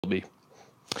be.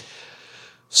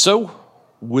 So,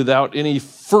 without any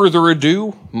further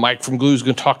ado, Mike from Glue is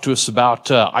going to talk to us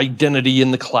about identity in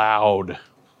the cloud.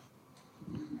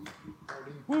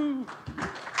 Woo.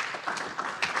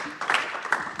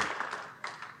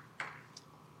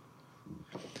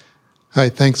 Hi,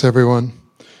 thanks everyone.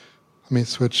 Let me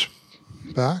switch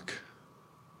back.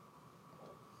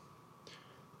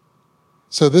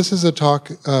 So this is a talk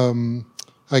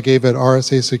I gave at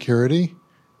RSA Security,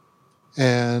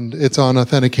 and it's on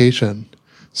authentication.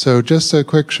 So just a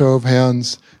quick show of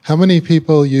hands, how many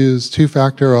people use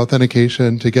two-factor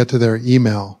authentication to get to their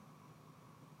email?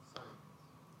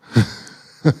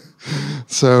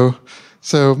 So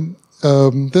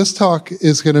this talk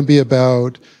is going to be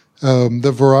about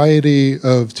the variety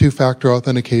of two-factor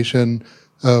authentication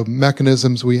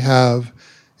mechanisms we have,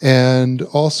 and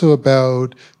also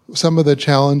about some of the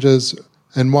challenges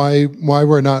and why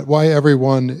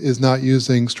everyone is not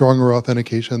using stronger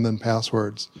authentication than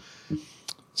passwords.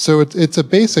 So it's a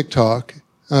basic talk,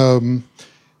 and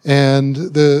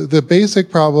the basic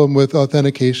problem with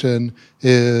authentication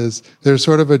is there's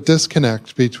sort of a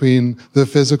disconnect between the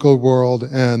physical world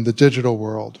and the digital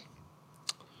world.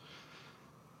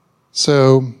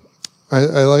 So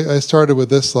I started with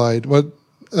this slide. For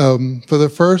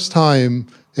the first time,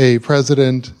 a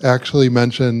president actually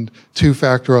mentioned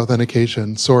two-factor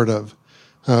authentication, sort of.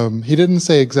 He didn't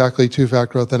say exactly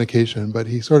two-factor authentication, but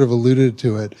he sort of alluded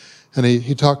to it. And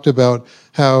he talked about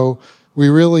how we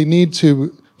really need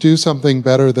to do something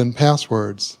better than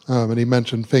passwords. And he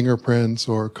mentioned fingerprints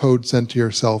or code sent to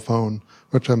your cell phone,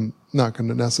 which I'm not going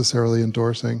to necessarily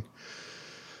endorsing.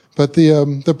 But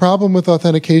the problem with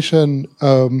authentication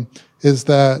is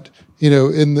that,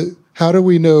 how do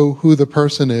we know who the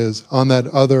person is on that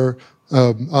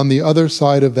on the other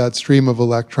side of that stream of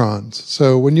electrons?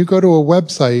 So when you go to a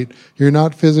website, you're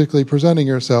not physically presenting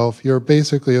yourself. You're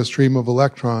basically a stream of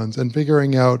electrons, and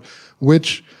figuring out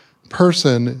which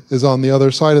person is on the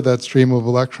other side of that stream of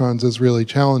electrons is really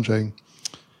challenging.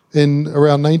 In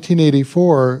around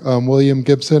 1984, William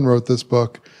Gibson wrote this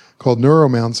book called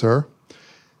Neuromancer.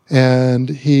 And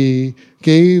he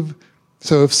gave,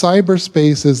 so if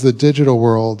cyberspace is the digital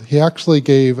world, he actually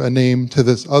gave a name to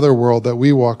this other world that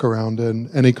we walk around in,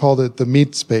 and he called it the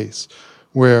meat space,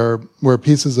 where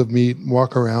pieces of meat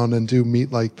walk around and do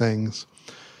meat-like things.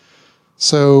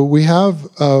 So we have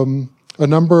a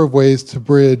number of ways to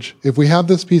bridge. If we have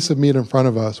this piece of meat in front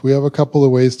of us, we have a couple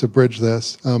of ways to bridge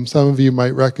this. Some of you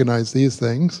might recognize these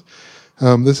things.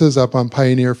 This is up on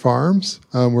Pioneer Farms,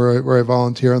 where I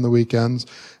volunteer on the weekends.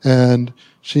 And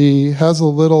she has a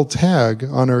little tag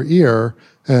on her ear,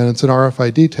 and it's an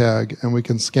RFID tag, and we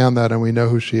can scan that and we know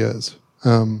who she is.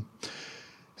 And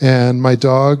my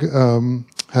dog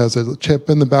has a chip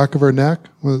in the back of her neck.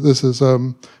 This is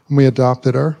when we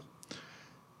adopted her.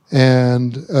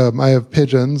 And I have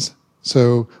pigeons.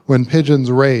 So when pigeons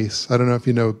race, I don't know if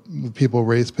you know people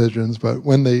race pigeons, but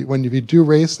when you do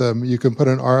race them, you can put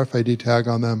an RFID tag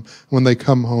on them. When they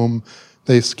come home,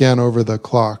 they scan over the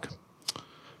clock.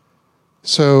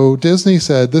 So Disney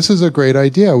said, this is a great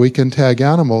idea. We can tag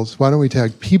animals. Why don't we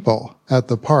tag people at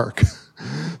the park?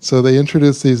 So they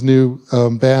introduced these new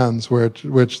bands which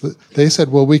they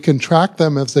said, well, we can track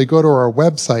them if they go to our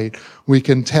website. We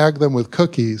can tag them with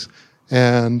cookies.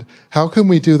 And how can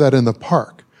we do that in the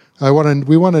park? We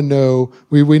want to know,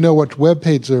 we know what web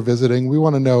page they're visiting. We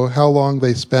want to know how long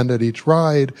they spend at each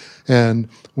ride and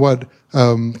what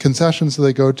concessions do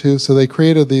they go to. So they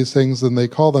created these things, and they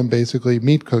call them basically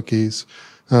meat cookies,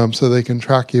 so they can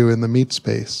track you in the meat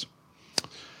space.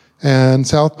 And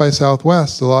South by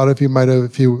Southwest, a lot of you might have,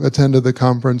 if you attended the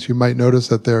conference, you might notice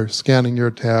that they're scanning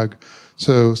your tag.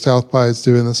 So South by is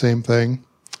doing the same thing.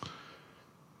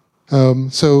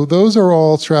 So those are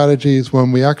all strategies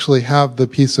when we actually have the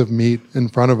piece of meat in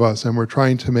front of us and we're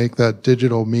trying to make that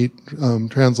digital meat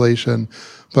translation.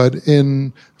 But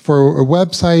for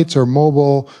websites or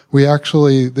mobile, we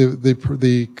actually,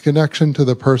 the connection to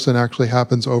the person actually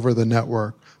happens over the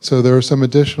network. So there are some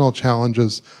additional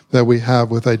challenges that we have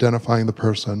with identifying the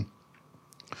person.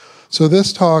 So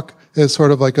this talk is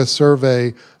sort of like a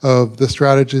survey of the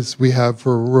strategies we have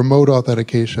for remote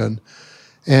authentication.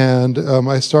 And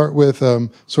I start with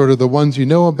sort of the ones you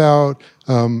know about,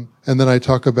 and then I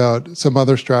talk about some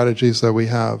other strategies that we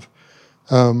have.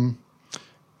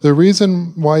 The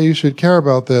reason why you should care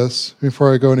about this,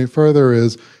 before I go any further,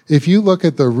 is if you look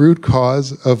at the root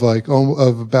cause of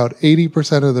of about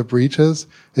 80% of the breaches,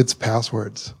 it's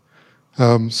passwords.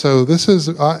 So this is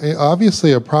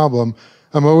obviously a problem.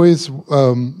 I'm always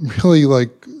really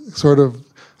sort of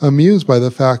amused by the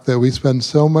fact that we spend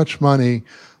so much money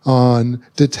on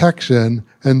detection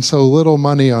and so little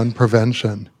money on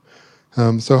prevention.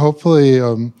 So hopefully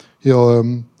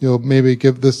you'll maybe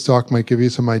this talk might give you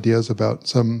some ideas about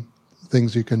some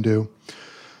things you can do.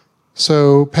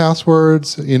 So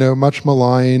passwords, much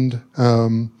maligned.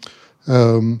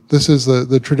 This is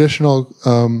the traditional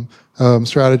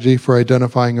strategy for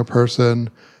identifying a person.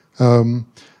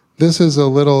 This is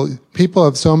people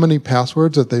have so many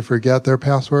passwords that they forget their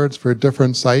passwords for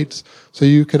different sites. So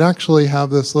you can actually have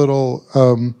this little,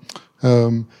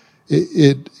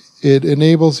 it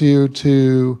enables you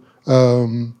to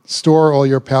store all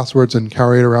your passwords and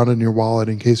carry it around in your wallet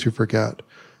in case you forget.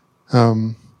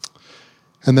 And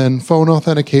then phone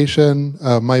authentication.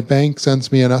 My bank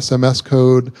sends me an SMS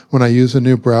code when I use a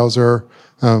new browser.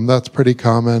 That's pretty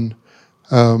common.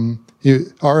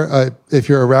 If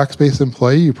you're a Rackspace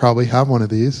employee, you probably have one of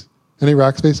these. Any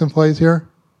Rackspace employees here?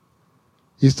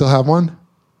 You still have one?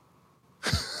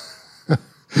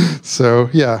 So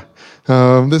yeah,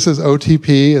 this is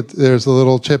OTP. There's a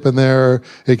little chip in there.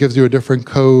 It gives you a different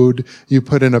code. You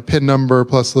put in a PIN number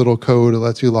plus a little code. It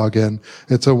lets you log in.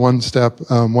 It's a one-step,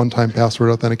 one-time password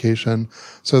authentication.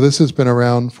 So this has been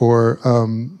around for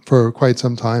quite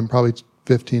some time, probably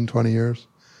 15, 20 years.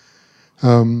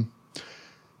 Yeah,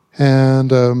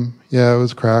 it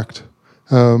was cracked.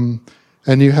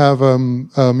 And you have,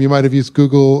 you might have used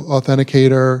Google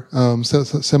Authenticator,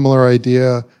 similar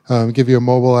idea, give you a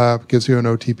mobile app, gives you an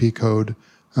OTP code.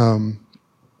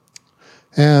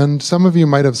 And some of you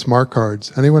might have smart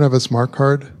cards. Anyone have a smart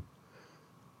card?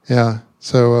 Yeah,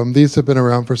 so these have been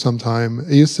around for some time.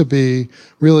 It used to be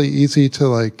really easy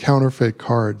to counterfeit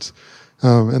cards.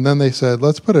 And then they said,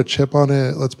 let's put a chip on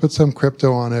it, let's put some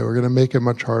crypto on it, we're going to make it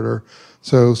much harder.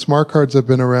 So smart cards have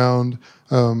been around,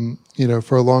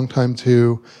 for a long time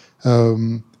too,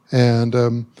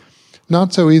 and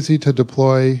not so easy to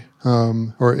deploy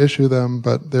or issue them,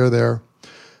 but they're there.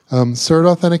 Cert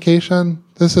authentication.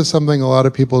 This is something a lot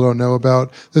of people don't know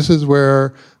about. This is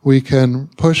where we can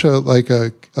push a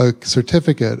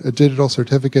certificate, a digital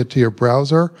certificate to your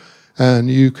browser, and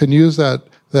you can use that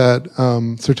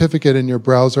certificate in your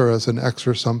browser as an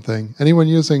extra something. Anyone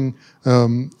using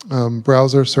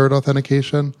browser cert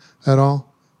authentication at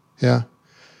all? Yeah.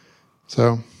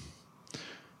 So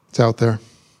it's out there.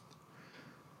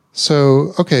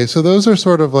 So okay, so those are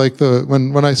sort of like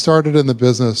when I started in the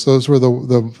business, those were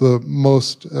the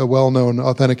most well-known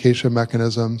authentication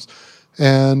mechanisms.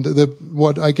 And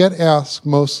what I get asked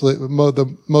mostly,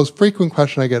 the most frequent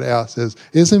question I get asked is,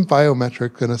 isn't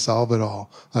biometric going to solve it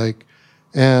all?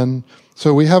 And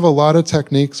so we have a lot of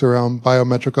techniques around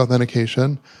biometric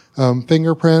authentication.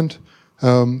 Fingerprint.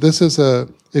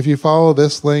 If you follow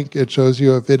this link, it shows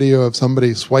you a video of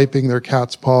somebody swiping their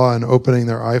cat's paw and opening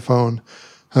their iPhone.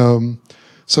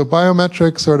 So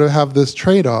biometrics sort of have this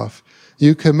trade-off.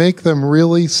 You can make them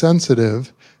really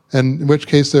sensitive, in which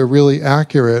case they're really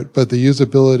accurate, but the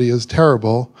usability is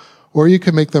terrible. Or you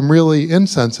can make them really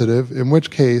insensitive, in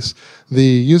which case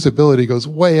the usability goes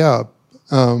way up,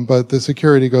 but the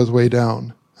security goes way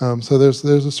down. So there's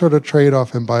a sort of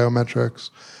trade-off in biometrics.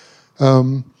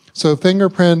 So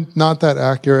fingerprint, not that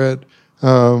accurate.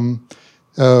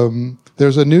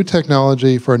 There's a new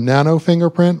technology for nano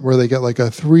fingerprint where they get like a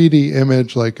 3D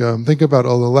image, think about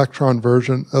an electron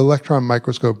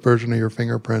microscope version of your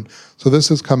fingerprint. So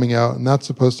this is coming out, and that's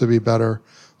supposed to be better.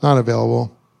 Not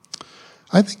available.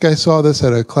 I think I saw this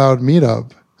at a cloud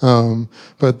meetup.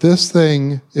 But this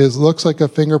thing looks like a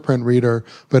fingerprint reader,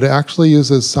 but it actually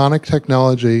uses sonic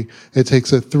technology. It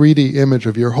takes a 3D image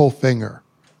of your whole finger.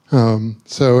 And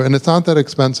it's not that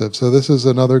expensive. So this is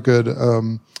another good,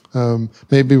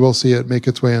 maybe we'll see it make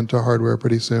its way into hardware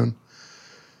pretty soon.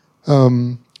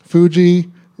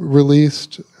 Fuji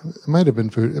released, it might have been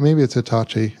Fuji, maybe it's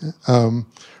Hitachi,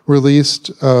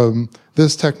 released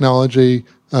this technology.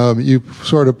 You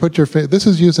sort of put this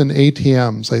is used in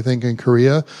ATMs, I think, in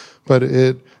Korea, but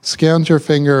it scans your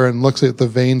finger and looks at the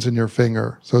veins in your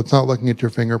finger. So it's not looking at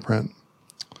your fingerprint.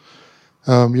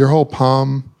 Your whole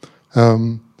palm,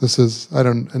 I've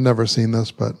never seen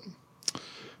this, but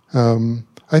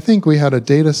I think we had a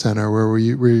data center where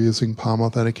we were using palm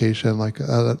authentication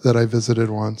that I visited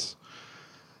once.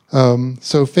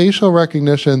 So facial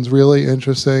recognition is really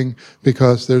interesting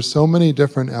because there's so many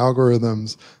different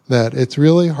algorithms that it's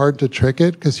really hard to trick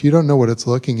it because you don't know what it's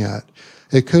looking at.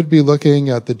 It could be looking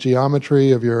at the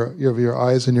geometry of your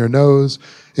eyes and your nose.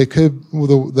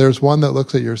 There's one that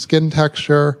looks at your skin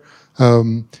texture.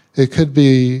 It could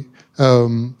be,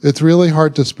 it's really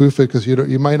hard to spoof it because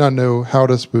you might not know how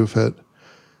to spoof it.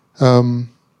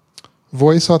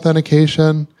 Voice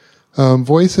authentication.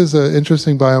 Voice is an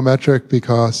interesting biometric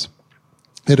because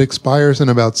it expires in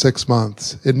about 6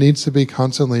 months. It needs to be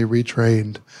constantly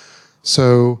retrained.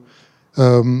 So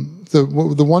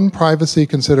The one privacy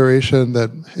consideration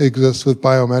that exists with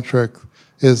biometric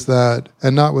is that,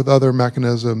 and not with other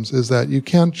mechanisms, is that you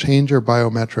can't change your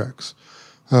biometrics.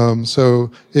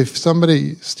 So if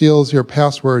somebody steals your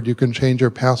password, you can change your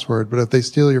password, but if they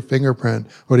steal your fingerprint,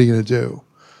 what are you going to do?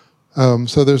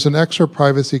 So there's an extra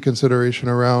privacy consideration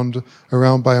around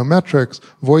biometrics.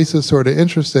 Voice is sort of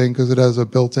interesting because it has a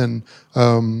built-in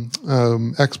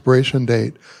expiration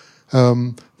date.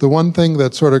 The one thing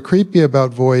that's sort of creepy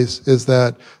about voice is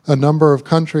that a number of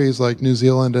countries like New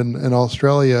Zealand and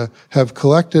Australia have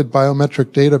collected biometric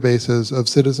databases of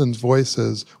citizens'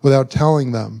 voices without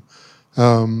telling them.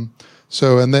 And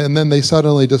then they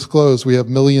suddenly disclose we have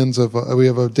a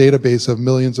database of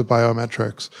millions of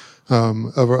biometrics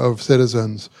of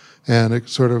citizens, and it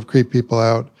sort of creep people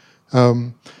out.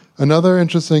 Another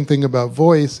interesting thing about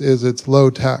voice is it's low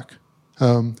tech.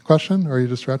 Question? Or are you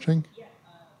just stretching?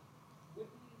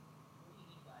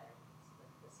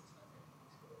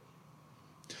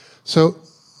 So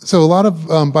a lot of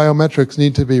biometrics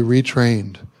need to be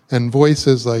retrained, and voice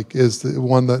is the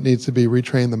one that needs to be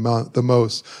retrained the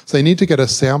most. So they need to get a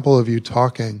sample of you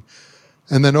talking,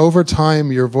 and then over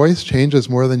time your voice changes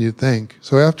more than you think.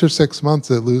 So after 6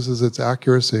 months, it loses its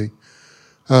accuracy.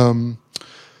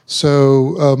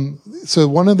 So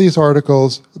one of these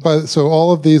articles, so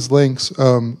all of these links,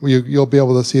 you'll be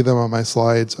able to see them on my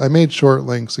slides. I made short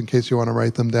links in case you want to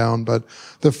write them down, but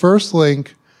the first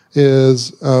link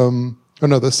is,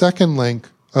 the second link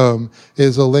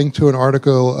is a link to an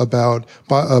article about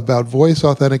voice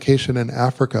authentication in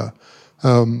Africa.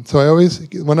 So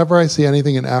whenever I see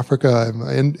anything in Africa,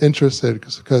 I'm interested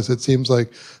because it seems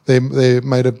like they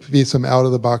might be some out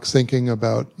of the box thinking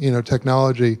about,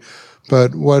 technology.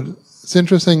 But what's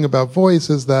interesting about voice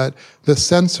is that the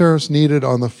sensors needed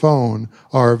on the phone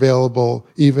are available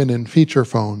even in feature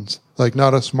phones. Like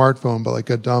not a smartphone, but like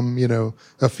a dumb,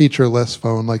 a featureless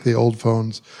phone like the old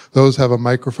phones. Those have a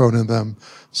microphone in them.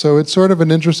 So it's sort of an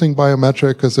interesting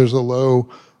biometric because there's a low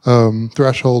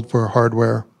threshold for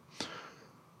hardware.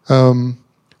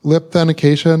 Lip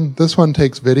authentication, this one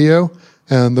takes video,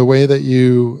 and the way that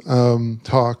you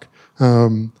talk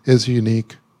is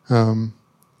unique.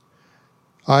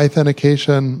 Eye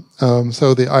authentication,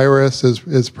 so the iris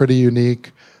is pretty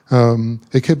unique.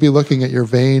 It could be looking at your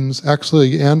veins.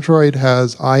 Actually, Android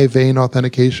has eye vein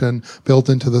authentication built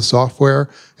into the software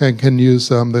and can use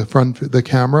the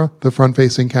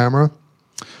front-facing camera.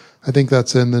 I think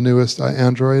that's in the newest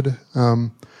Android.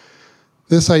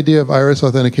 This idea of iris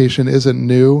authentication isn't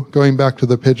new. Going back to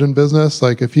the pigeon business,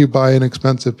 like if you buy an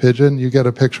expensive pigeon, you get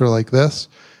a picture like this,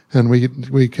 and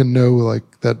we can know like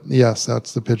that. Yes,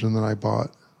 that's the pigeon that I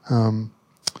bought.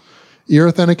 Ear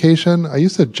authentication, I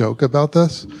used to joke about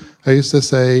this. I used to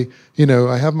say,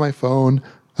 I have my phone,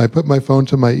 I put my phone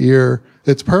to my ear,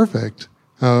 it's perfect.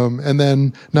 And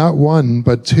then not one,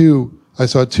 but two, I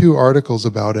saw 2 articles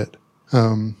about it.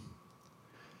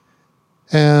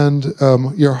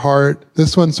 Your heart,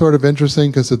 this one's sort of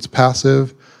interesting because it's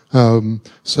passive.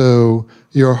 So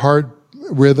your heart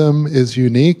rhythm is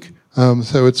unique.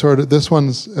 So it's this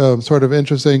one's sort of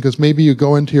interesting because maybe you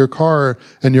go into your car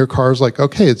and your car's like,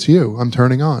 okay, it's you, I'm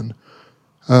turning on.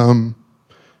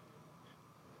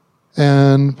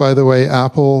 And by the way,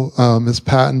 Apple's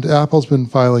been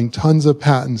filing tons of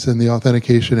patents in the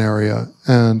authentication area.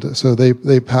 And so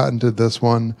they patented this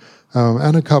one,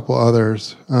 and a couple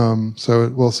others. So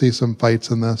we'll see some fights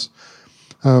in this.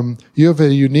 You have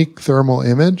a unique thermal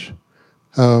image.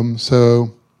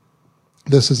 So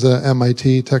this is a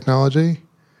MIT technology.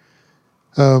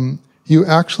 You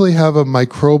actually have a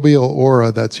microbial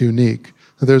aura that's unique.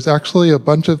 There's actually a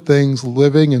bunch of things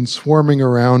living and swarming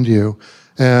around you.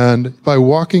 And by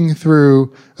walking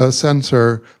through a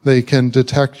sensor, they can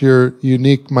detect your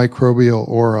unique microbial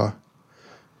aura.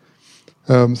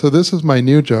 So this is my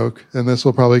new joke, and this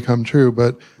will probably come true,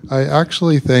 but I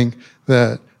actually think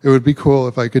that it would be cool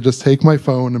if I could just take my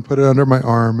phone and put it under my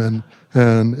arm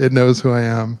and it knows who I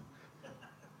am.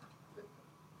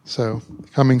 So,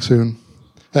 coming soon.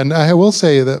 And I will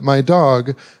say that my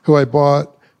dog, who I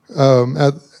bought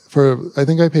I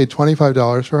think I paid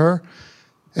 $25 for her,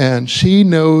 and she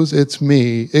knows it's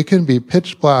me. It can be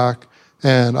pitch black,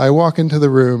 and I walk into the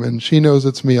room, and she knows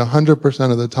it's me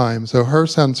 100% of the time. So her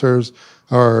sensors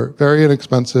are very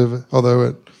inexpensive, although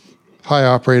at high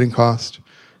operating cost.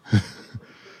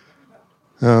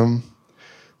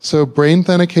 So brain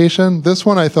authentication, this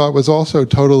one I thought was also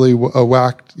totally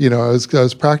whacked. I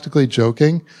was practically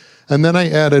joking. And then I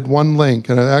added one link,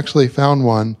 and I actually found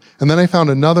one. And then I found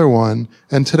another one.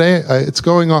 And today, it's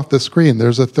going off the screen.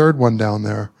 There's a third one down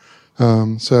there.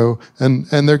 And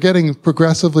they're getting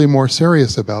progressively more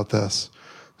serious about this.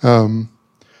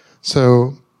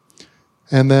 So,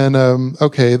 and then,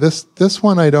 okay, this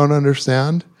one I don't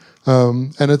understand.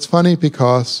 And it's funny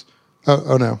because,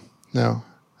 no,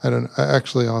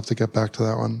 actually I'll have to get back to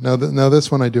that one. Now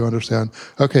this one I do understand.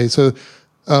 Okay, so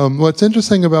what's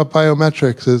interesting about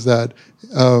biometrics is that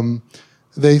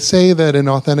they say that in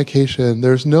authentication,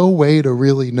 there's no way to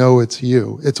really know it's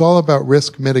you. It's all about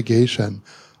risk mitigation.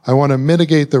 I want to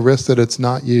mitigate the risk that it's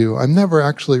not you. I'm never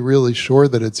actually really sure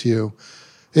that it's you.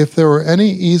 If there were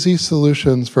any easy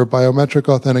solutions for biometric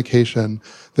authentication,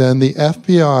 then the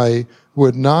FBI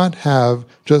would not have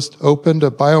just opened a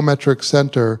biometric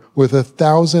center with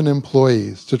 1,000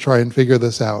 employees to try and figure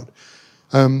this out.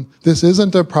 This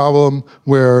isn't a problem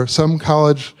where some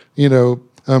college,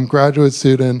 graduate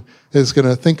student is going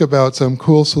to think about some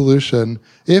cool solution.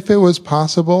 If it was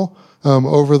possible,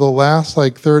 over the last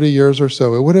 30 years or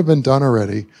so, it would have been done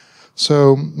already.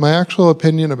 So my actual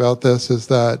opinion about this is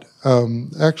that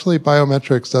actually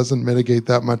biometrics doesn't mitigate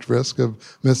that much risk of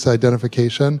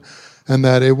misidentification, and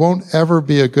that it won't ever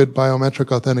be a good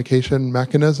biometric authentication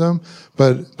mechanism,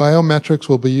 but biometrics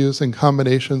will be used in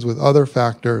combinations with other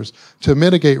factors to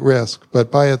mitigate risk, but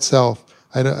by itself,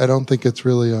 I don't think it's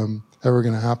really ever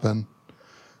going to happen.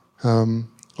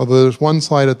 Although there's one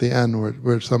slide at the end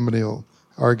where somebody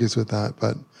argues with that,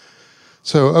 but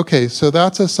so, okay, so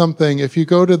that's something. If you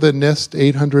go to the NIST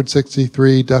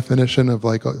 863 definition of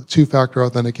two-factor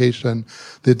authentication,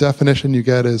 the definition you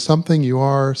get is something you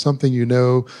are, something you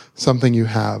know, something you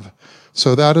have.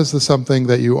 So that is the something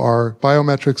that you are.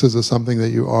 Biometrics is the something that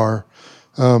you are.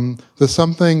 The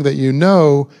something that you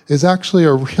know is actually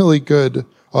a really good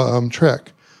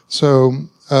trick. So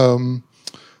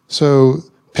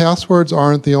passwords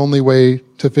aren't the only way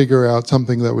to figure out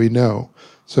something that we know.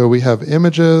 So we have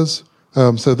images.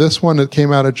 So this one, it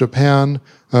came out of Japan.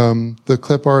 The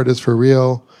clip art is for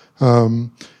real.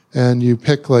 And you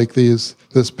pick this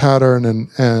pattern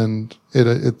and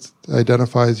it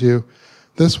identifies you.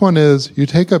 This one is you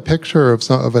take a picture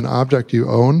of an object you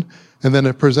own, and then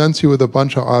it presents you with a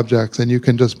bunch of objects, and you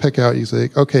can just pick out, you say,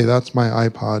 okay, that's my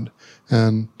iPod.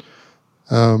 And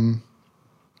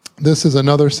this is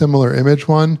another similar image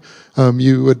one.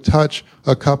 You would touch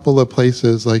a couple of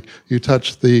places, like you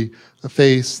touch the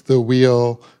face, the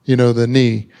wheel, the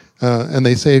knee. And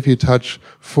they say if you touch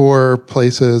 4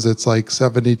 places, it's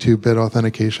 72-bit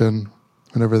authentication,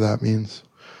 whatever that means.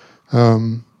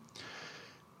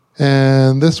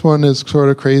 And this one is sort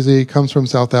of crazy, comes from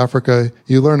South Africa.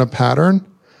 You learn a pattern.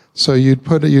 So you'd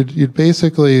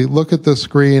basically look at the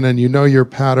screen and you know your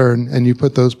pattern, and you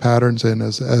put those patterns in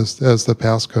as the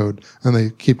passcode, and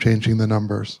they keep changing the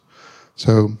numbers.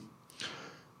 So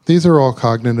these are all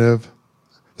cognitive.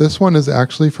 This one is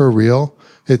actually for real.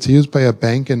 It's used by a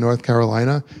bank in North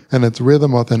Carolina, and it's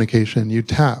rhythm authentication. You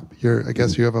tap. I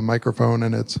guess you have a microphone,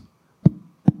 and it's,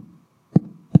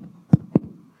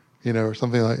 or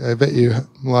something like. I bet you a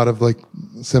lot of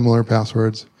similar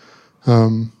passwords.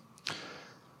 I'll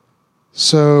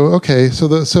save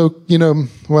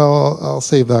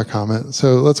that comment.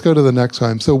 So let's go to the next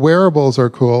one. So wearables are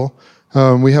cool.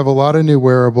 We have a lot of new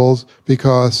wearables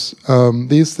because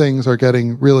these things are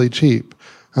getting really cheap.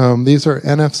 These are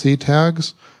NFC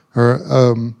tags,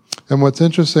 and what's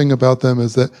interesting about them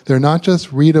is that they're not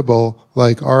just readable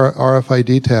like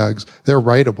RFID tags, they're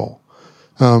writable.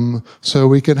 So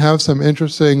we can have some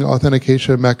interesting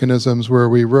authentication mechanisms where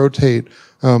we rotate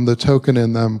the token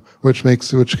in them, which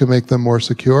can make them more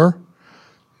secure.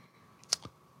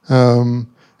 And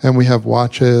we have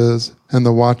watches, and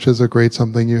the watch is a great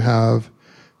something you have.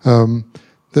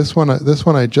 This one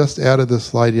I just added this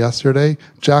slide yesterday.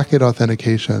 Jacket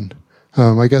authentication.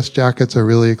 I guess jackets are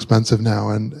really expensive now,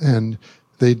 and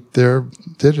they're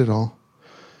digital.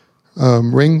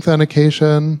 Ring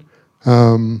authentication.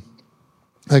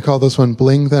 I call this one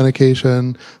bling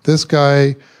authentication. This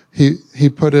guy, he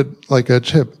put it like a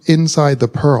chip inside the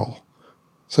pearl.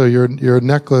 So your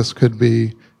necklace could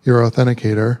be your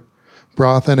authenticator.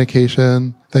 Bra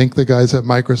authentication. Thank the guys at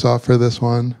Microsoft for this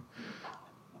one.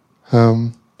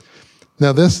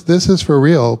 Now this is for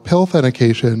real. Pill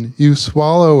authentication. You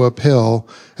swallow a pill,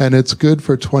 and it's good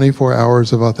for 24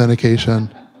 hours of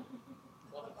authentication.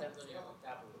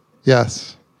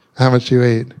 Yes, how much you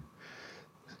ate.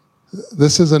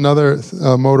 This is another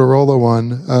Motorola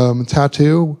one,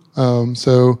 tattoo.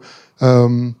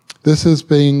 This is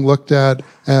being looked at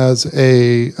as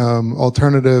a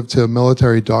alternative to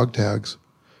military dog tags.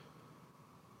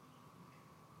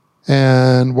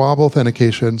 And wobble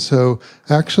authentication. So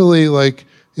actually,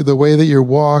 the way that you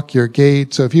walk, your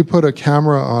gait. So if you put a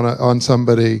camera on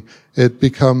somebody, it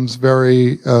becomes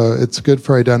very. It's good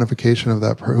for identification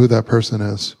of who that person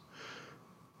is.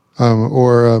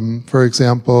 For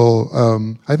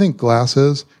example, I think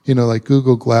glasses, like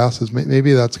Google Glasses,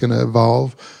 maybe that's going to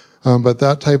evolve. But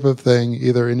that type of thing,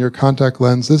 either in your contact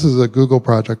lens, this is a Google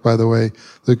project, by the way,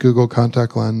 the Google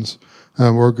contact lens,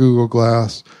 or Google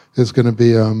Glass is going to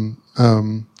be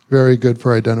very good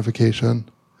for identification.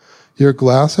 Your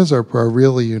glasses are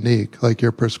really unique, like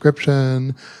your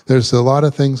prescription. There's a lot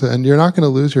of things, and you're not going to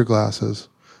lose your glasses.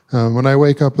 When I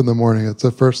wake up in the morning, it's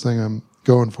the first thing I'm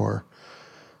going for.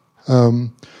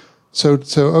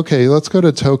 Okay, let's go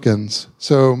to tokens.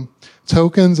 So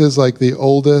tokens is like the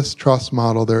oldest trust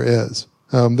model there is.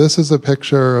 This is a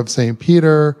picture of St.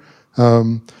 Peter.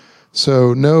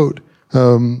 So note,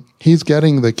 he's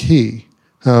getting the key.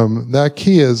 That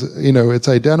key is, it's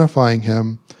identifying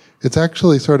him. It's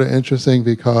actually sort of interesting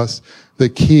because the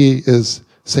key is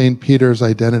St. Peter's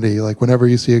identity. Like whenever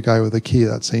you see a guy with a key,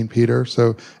 that's St. Peter.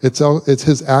 So it's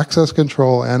his access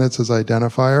control and it's his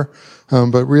identifier.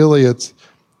 But really it's,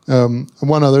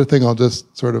 one other thing I'll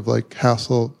just sort of like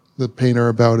hassle the painter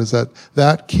about is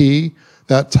that key,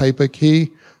 that type of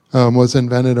key, was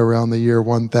invented around the year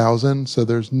 1000. So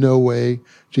there's no way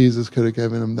Jesus could have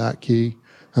given him that key.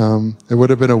 It would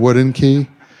have been a wooden key.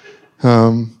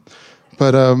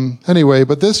 Anyway,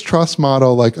 but this trust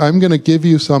model, like I'm going to give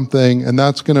you something and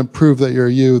that's going to prove that you're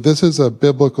you. This is a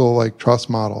biblical like trust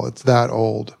model. It's that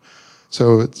old.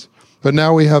 But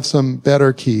now we have some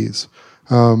better keys.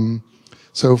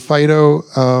 So FIDO,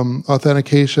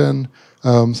 authentication.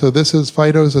 So this is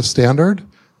FIDO's a standard.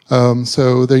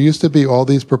 So there used to be all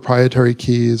these proprietary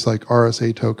keys like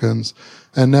RSA tokens.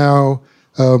 And now,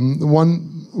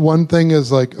 one thing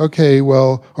is like, okay,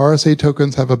 well, RSA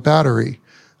tokens have a battery.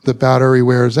 The battery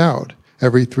wears out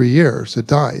every 3 years. It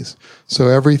dies. So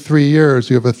every 3 years,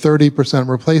 you have a 30%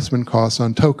 replacement cost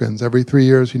on tokens. Every 3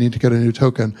 years, you need to get a new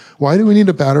token. Why do we need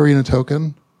a battery and a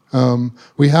token?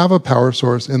 We have a power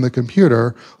source in the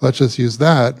computer. Let's just use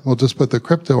that. We'll just put the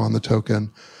crypto on the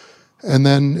token. And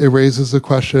then it raises the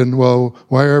question, well,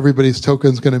 why are everybody's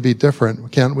tokens going to be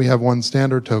different? Can't we have one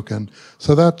standard token?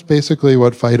 So that's basically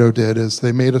what FIDO did, is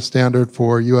they made a standard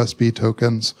for USB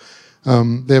tokens.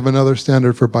 They have another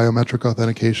standard for biometric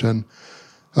authentication.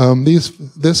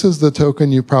 This is the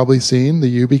token you've probably seen,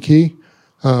 the YubiKey.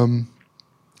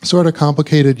 Sort of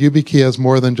complicated. YubiKey has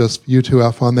more than just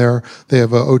U2F on there. They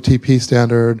have a OTP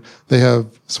standard. They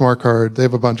have smart card. They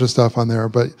have a bunch of stuff on there.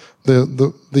 But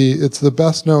it's the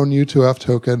best known U2F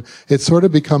token. It's sort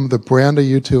of become the brand of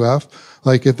U2F.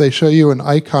 Like if they show you an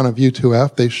icon of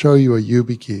U2F, they show you a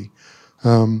YubiKey.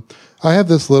 I have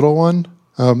this little one.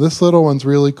 This little one's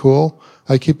really cool.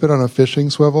 I keep it on a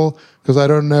fishing swivel because I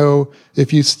don't know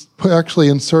if you actually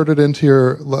insert it into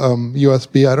your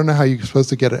USB. I don't know how you're supposed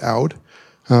to get it out.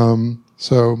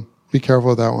 So be careful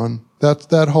with that one.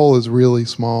 That hole is really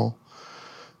small.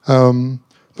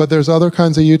 But there's other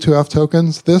kinds of U2F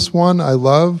tokens. This one I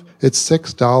love. It's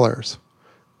 $6.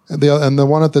 And the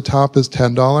one at the top is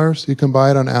 $10. You can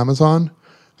buy it on Amazon.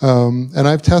 And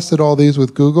I've tested all these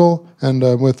with Google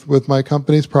and with my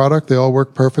company's product. They all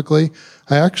work perfectly.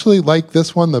 I actually like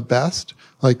this one the best.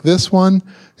 Like this one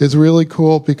is really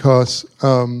cool because,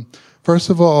 first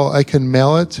of all, I can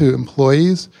mail it to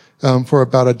employees for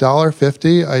about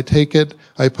 $1.50. I take it,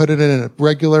 I put it in a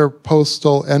regular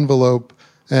postal envelope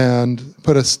and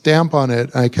put a stamp on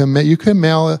it. You can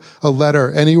mail a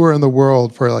letter anywhere in the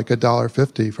world for like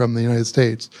 $1.50 from the United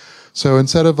States. So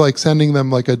instead of like sending them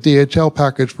like a DHL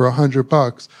package for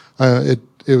 $100,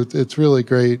 it's really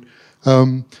great.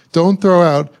 Don't throw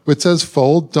out, it says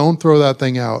fold, don't throw that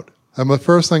thing out. The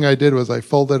first thing I did was I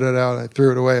folded it out, I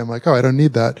threw it away. I'm like, oh, I don't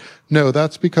need that. No,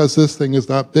 that's because this thing is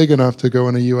not big enough to go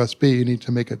in a USB. You need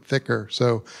to make it thicker.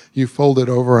 So you fold it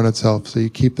over on itself. So you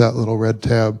keep that little red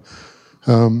tab.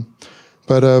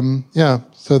 Yeah,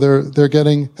 so they're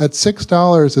getting at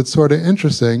 $6. It's sort of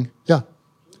interesting. Yeah.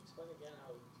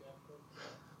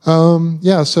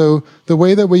 Yeah, so the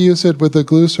way that we use it with the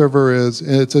glue server is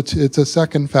it's a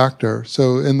second factor.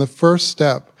 So in the first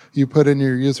step, you put in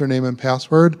your username and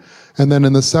password, and then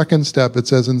in the second step, it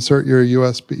says insert your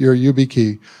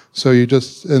YubiKey. So you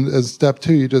just, as step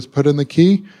 2, you just put in the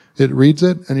key, it reads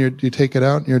it, and you take it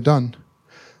out, and you're done.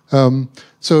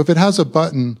 So if it has a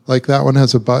button, like that one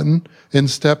has a button, in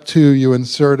step 2, you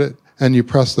insert it, and you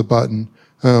press the button.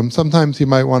 Sometimes you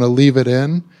might want to leave it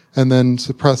in, and then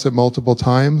suppress it multiple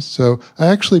times. So I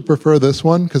actually prefer this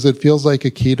one, because it feels like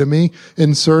a key to me.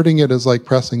 Inserting it is like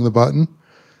pressing the button.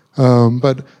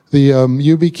 But the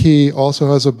YubiKey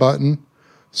also has a button.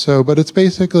 So, but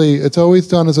it's always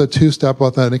done as a 2-step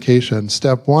authentication.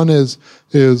 Step 1 is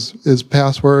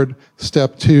password.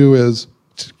 Step 2 is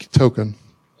token.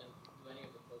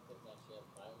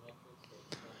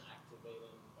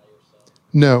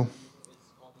 No.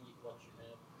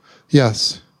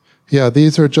 Yes. Yeah,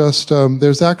 these are just,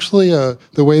 there's actually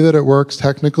the way that it works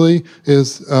technically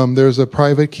is there's a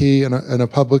private key and a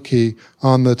public key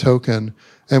on the token.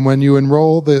 And when you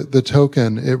enroll the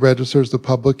token, it registers the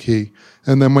public key.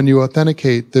 And then when you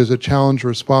authenticate, there's a challenge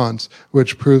response,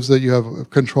 which proves that you have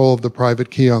control of the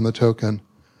private key on the token.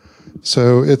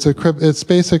 So it's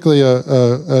basically a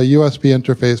USB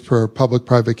interface for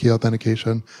public-private key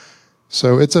authentication.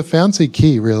 So it's a fancy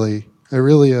key, really. It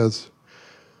really is.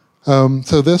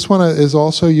 So this one is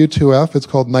also U2F. It's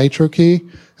called Nitro Key.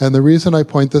 And the reason I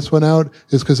point this one out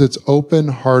is because it's open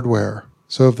hardware.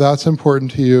 So if that's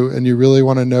important to you and you really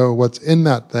want to know what's in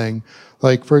that thing,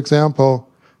 like for example,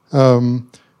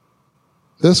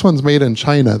 this one's made in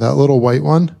China. That little white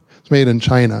one is made in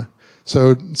China.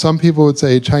 So some people would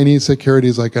say Chinese security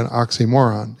is like an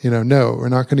oxymoron. No, we're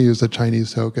not going to use a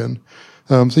Chinese token.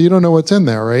 So you don't know what's in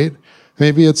there, right?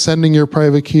 Maybe it's sending your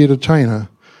private key to China.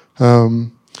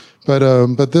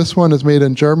 But this one is made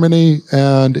in Germany,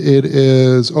 and it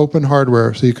is open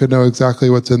hardware, so you could know exactly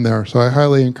what's in there. So I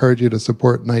highly encourage you to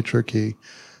support Nitro Key.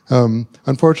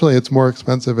 Unfortunately, it's more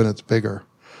expensive and it's bigger.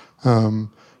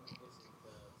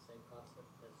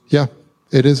 Yeah,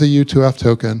 it is a U2F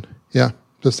token. Yeah,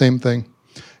 the same thing.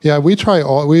 Yeah, we've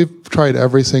tried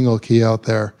every single key out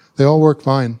there. They all work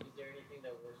fine. Is there anything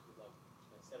that works with,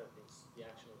 instead of the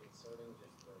actual inserting,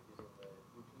 just using the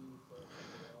Bluetooth or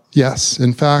something else? Yes,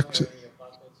 in fact.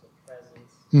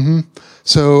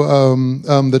 So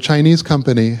the Chinese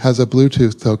company has a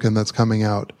Bluetooth token that's coming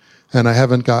out, and I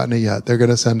haven't gotten it yet. They're going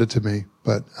to send it to me,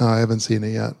 but I haven't seen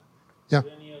it yet. Yeah. Do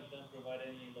any of them provide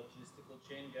any logistical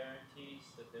chain guarantees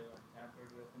that they weren't tampered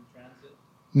with in transit?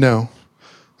 No.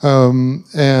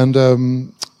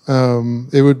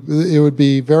 It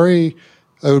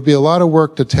would be a lot of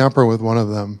work to tamper with one of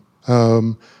them.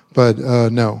 But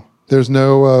no. There's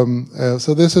no,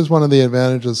 so this is one of the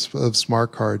advantages of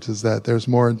smart cards, is that there's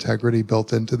more integrity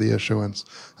built into the issuance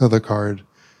of the card.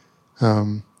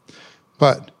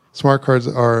 But smart cards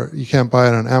you can't buy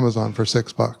it on Amazon for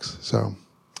 $6. So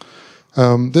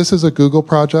this is a Google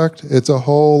project. It's a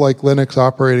whole like Linux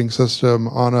operating system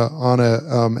on a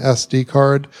SD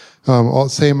card.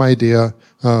 Same idea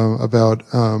about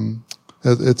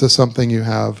it's a something you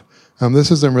have.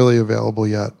 This isn't really available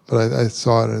yet, but I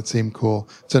saw it and it seemed cool.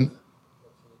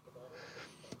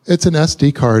 It's an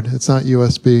SD card. It's not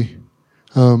USB.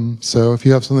 So if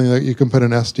you have something that you can put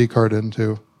an SD card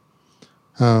into.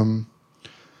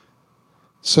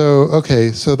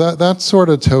 So that's sort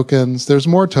of tokens. There's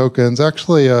more tokens.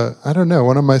 Actually, I don't know.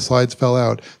 One of my slides fell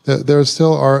out. There's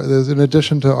in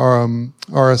addition to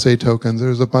RSA tokens,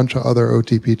 there's a bunch of other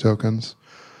OTP tokens.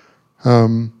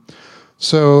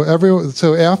 So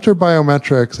after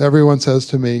biometrics, everyone says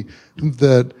to me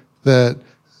that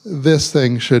this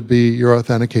thing should be your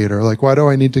authenticator. Like, why do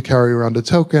I need to carry around a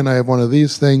token? I have one of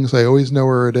these things. I always know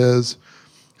where it is.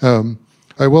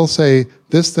 I will say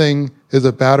this thing is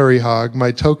a battery hog.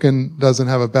 My token doesn't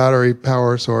have a battery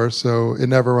power source, so it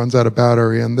never runs out of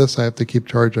battery, and this I have to keep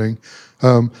charging.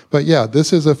 But yeah,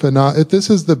 this is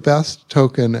the best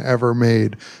token ever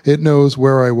made. It knows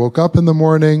where I woke up in the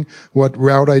morning, what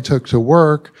route I took to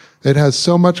work. It has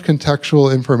so much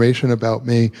contextual information about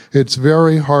me. It's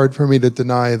very hard for me to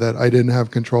deny that I didn't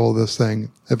have control of this thing.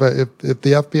 If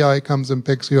the FBI comes and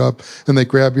picks you up and they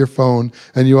grab your phone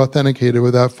and you authenticate it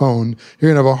with that phone, you're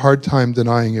gonna have a hard time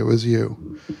denying it was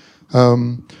you.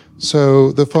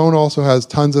 So the phone also has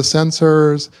tons of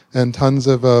sensors and tons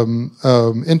of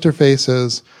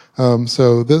interfaces.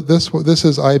 So this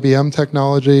is IBM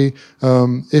technology.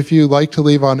 If you like to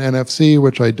leave on NFC,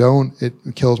 which I don't, it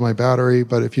kills my battery.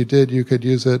 But if you did, you could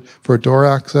use it for door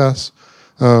access.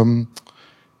 And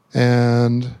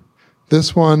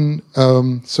this one,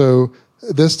 so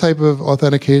this type of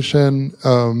authentication,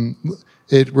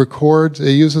 it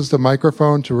uses the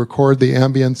microphone to record the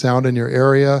ambient sound in your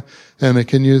area, and it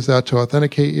can use that to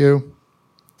authenticate you.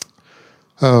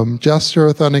 Gesture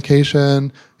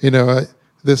authentication,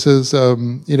 this is,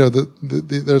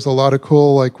 there's a lot of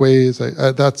cool ways.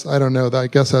 I don't know. I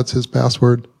guess that's his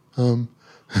password.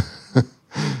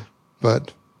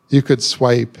 But you could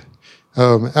swipe.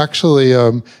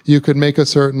 You could make a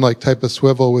certain type of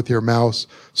swivel with your mouse.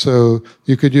 So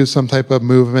you could use some type of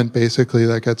movement basically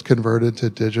that gets converted to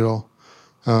digital.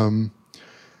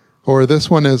 Or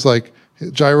this one is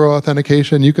gyro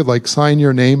authentication. You could sign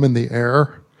your name in the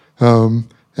air.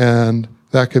 And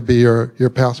that could be your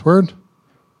password.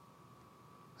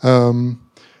 So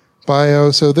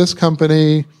this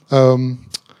company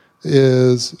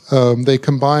they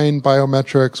combine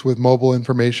biometrics with mobile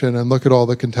information and look at all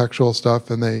the contextual stuff,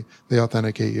 and they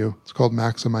authenticate you. It's called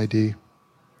Maxim ID.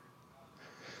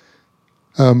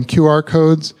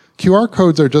 QR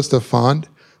codes are just a font.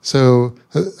 So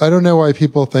I don't know why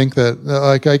people think that,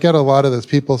 like I get a lot of this,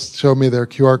 people show me their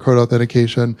QR code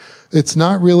authentication. It's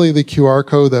not really the QR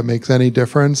code that makes any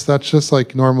difference. That's just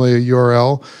like normally a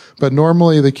URL. But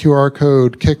normally the QR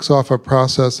code kicks off a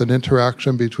process, an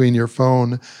interaction between your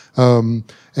phone and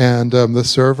the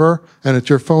server, and it's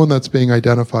your phone that's being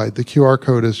identified. The QR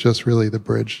code is just really the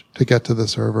bridge to get to the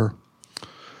server.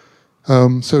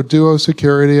 So Duo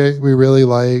Security we really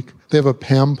like. They have a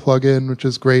PAM plugin, which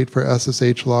is great for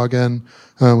SSH login,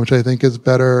 which I think is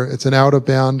better. It's an out of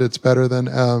band. It's better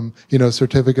than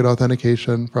certificate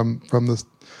authentication from the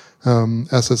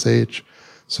SSH.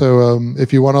 So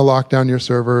if you want to lock down your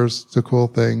servers, it's a cool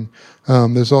thing.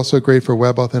 There's also great for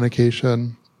web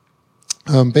authentication.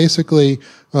 Basically,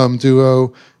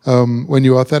 Duo, when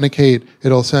you authenticate,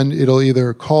 it'll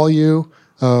either call you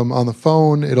on the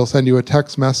phone, it'll send you a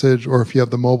text message, or if you have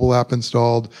the mobile app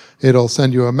installed, it'll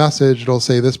send you a message. It'll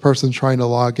say this person's trying to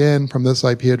log in from this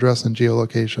IP address and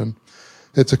geolocation.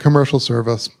 It's a commercial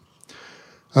service.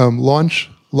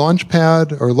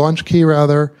 Launchpad, or LaunchKey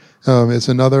rather, is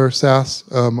another SaaS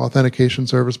authentication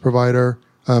service provider.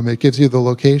 It gives you the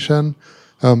location,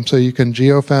 so you can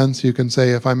geofence. You can say,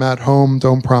 if I'm at home,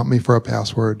 don't prompt me for a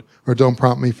password, or don't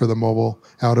prompt me for the mobile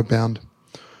out of band.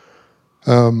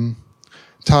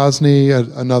 Tosni,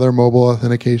 another mobile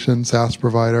authentication SaaS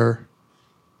provider.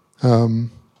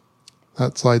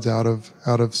 That slides out of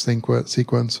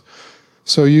sequence.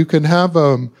 So you can have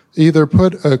either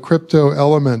put a crypto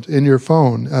element in your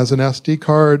phone as an SD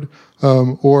card,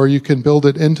 or you can build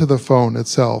it into the phone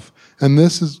itself. And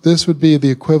this would be the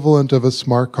equivalent of a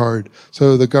smart card.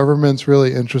 So the government's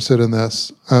really interested in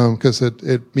this because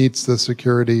it meets the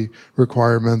security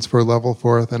requirements for level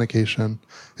 4 authentication.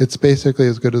 It's basically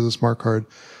as good as a smart card.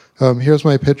 Here's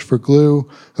my pitch for Glue.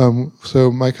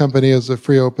 So my company is a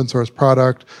free open source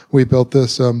product. We built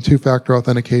this two-factor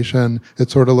authentication.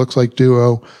 It sort of looks like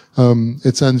Duo.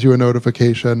 It sends you a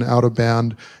notification out of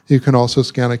band. You can also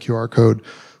scan a QR code.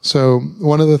 So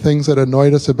one of the things that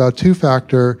annoyed us about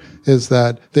two-factor is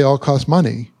that they all cost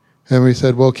money. And we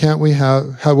said, well, can't we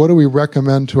what do we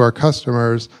recommend to our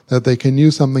customers that they can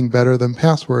use something better than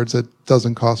passwords that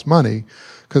doesn't cost money?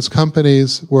 Because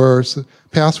passwords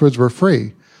were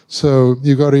free. So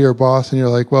you go to your boss and you're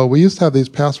like, well, we used to have these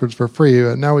passwords for free,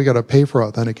 and now we got to pay for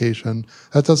authentication.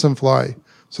 That doesn't fly.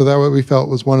 So that what we felt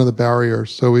was one of the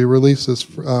barriers. So we released this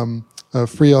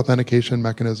free authentication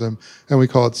mechanism, and we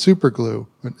call it Super Glue.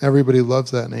 And everybody loves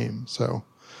that name. So,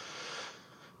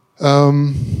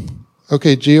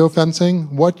 okay,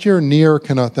 geofencing. What you're near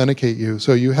can authenticate you.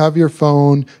 So you have your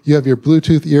phone, you have your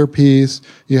Bluetooth earpiece,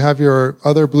 you have your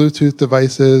other Bluetooth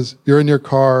devices, you're in your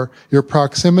car. Your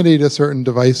proximity to certain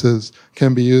devices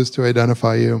can be used to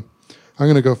identify you. I'm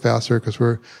going to go faster because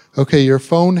your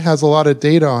phone has a lot of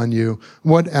data on you.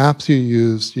 What apps you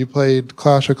used. You played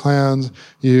Clash of Clans,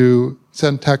 you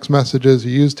sent text messages,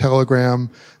 you used Telegram.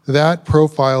 That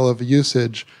profile of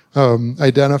usage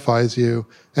identifies you.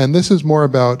 And this is more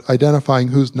about identifying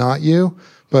who's not you.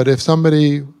 But if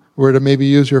somebody were to maybe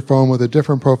use your phone with a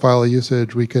different profile of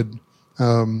usage, we could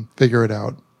figure it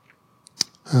out.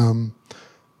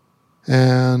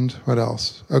 And what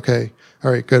else? Okay. All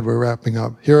right, good. We're wrapping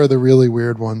up. Here are the really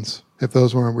weird ones, if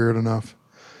those weren't weird enough.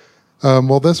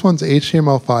 Well, this one's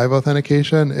HTML5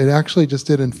 authentication. It actually just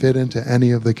didn't fit into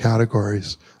any of the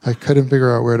categories. I couldn't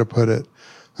figure out where to put it.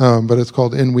 But it's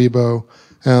called InWebo.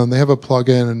 And they have a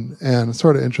plugin, and it's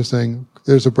sort of interesting.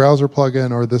 There's a browser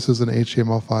plugin, or this is an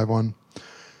HTML5 one.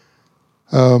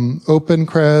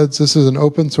 OpenCreds, this is an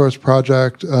open source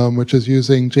project which is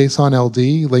using JSON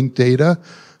LD, linked data,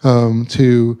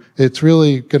 it's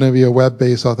really going to be a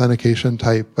web-based authentication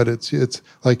type, but it's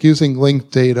like using linked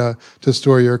data to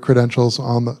store your credentials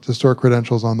on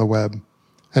the web,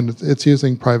 and it's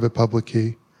using private public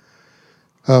key.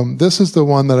 This is the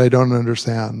one that I don't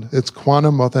understand. It's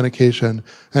quantum authentication,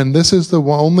 and this is the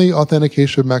only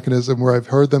authentication mechanism where I've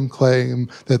heard them claim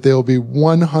that they'll be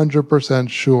 100%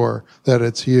 sure that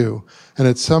it's you, and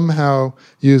it somehow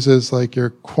uses like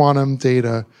your quantum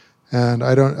data. And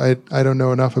I don't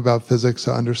know enough about physics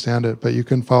to understand it, but you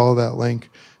can follow that link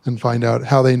and find out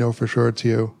how they know for sure it's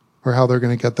you, or how they're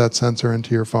going to get that sensor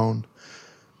into your phone.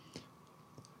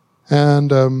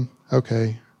 And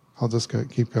okay, I'll just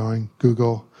keep going.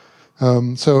 Google.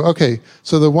 So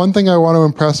the one thing I want to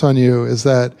impress on you is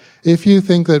that if you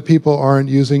think that people aren't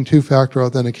using two-factor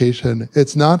authentication,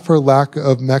 it's not for lack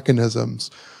of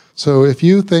mechanisms. So if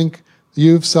you think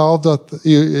You've solved,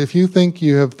 if you think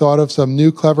you have thought of some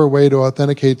new clever way to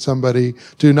authenticate somebody,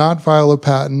 do not file a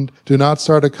patent, do not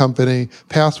start a company.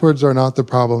 Passwords are not the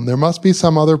problem. There must be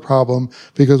some other problem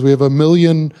because we have a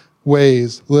million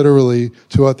ways, literally,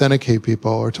 to authenticate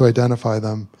people or to identify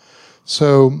them.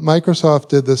 So Microsoft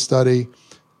did this study.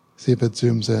 See if it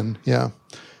zooms in. Yeah.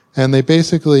 And they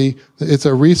basically, it's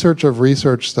a research of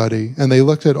research study, and they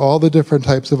looked at all the different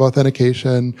types of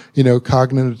authentication,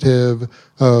 cognitive,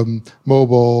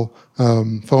 mobile,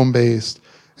 phone-based,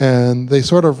 and they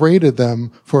sort of rated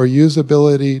them for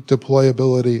usability,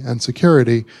 deployability, and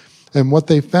security. And what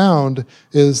they found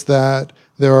is that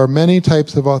there are many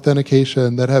types of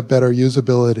authentication that have better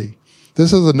usability.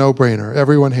 This is a no-brainer.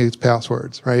 Everyone hates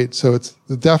passwords, right? So it's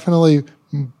definitely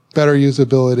better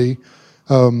usability.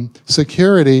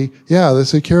 Security, the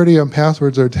security on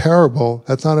passwords are terrible.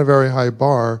 That's not a very high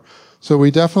bar. So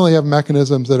we definitely have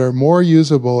mechanisms that are more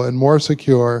usable and more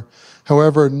secure.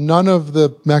 However, none of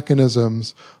the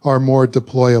mechanisms are more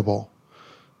deployable.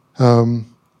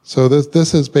 So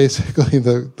this is basically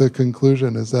the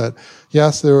conclusion, is that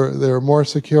yes, they're more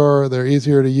secure, they're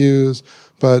easier to use,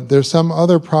 but there's some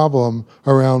other problem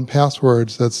around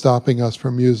passwords that's stopping us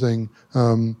from using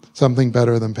something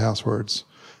better than passwords.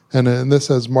 And this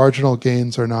says marginal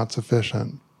gains are not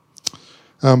sufficient.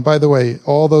 By the way,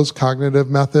 all those cognitive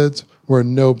methods were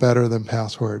no better than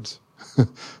passwords.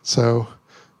 So,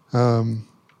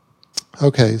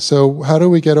 okay, so how do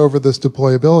we get over this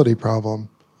deployability problem?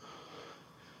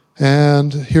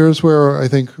 And here's where I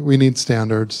think we need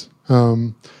standards.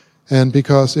 And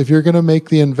because if you're going to make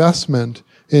the investment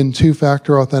in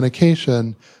two-factor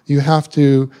authentication, you have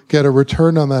to get a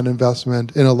return on that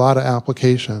investment in a lot of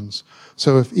applications.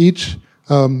 So if each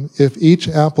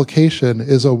application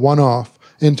is a one-off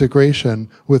integration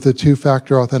with a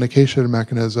two-factor authentication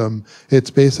mechanism, it's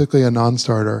basically a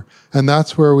non-starter. And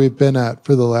that's where we've been at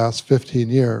for the last 15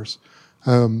 years.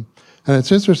 And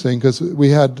it's interesting because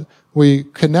we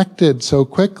connected so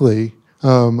quickly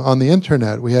on the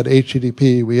internet. We had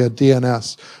HTTP, we had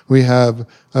DNS, we have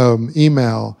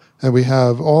email, and we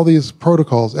have all these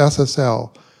protocols, SSL.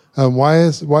 Why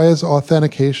is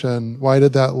authentication, why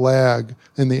did that lag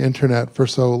in the internet for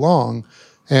so long?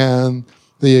 And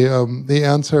the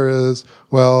answer is,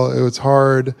 well, it was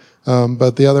hard,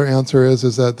 but the other answer is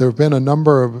that there have been a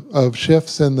number of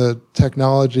shifts in the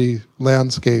technology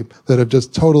landscape that have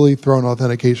just totally thrown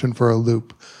authentication for a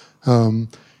loop.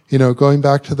 Going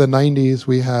back to the 90s,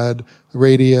 we had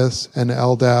Radius and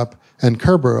LDAP and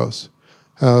Kerberos.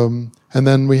 And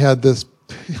then we had this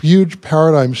huge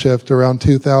paradigm shift around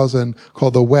 2000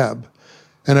 called the web.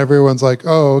 And everyone's like,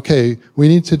 oh, okay, we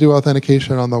need to do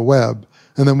authentication on the web.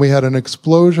 And then we had an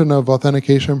explosion of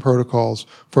authentication protocols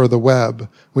for the web.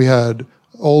 We had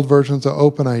old versions of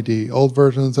OpenID, old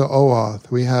versions of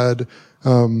OAuth. We had,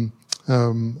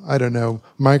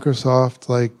 Microsoft,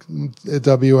 like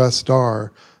WS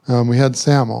Star. We had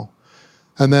SAML.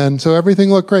 And then, so everything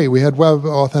looked great. We had web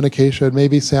authentication.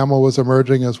 Maybe SAML was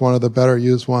emerging as one of the better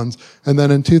used ones. And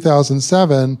then in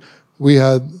 2007, we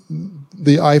had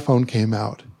the iPhone came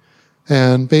out.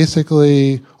 And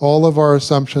basically, all of our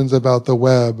assumptions about the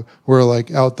web were like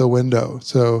out the window.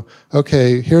 So,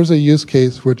 okay, here's a use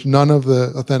case which none of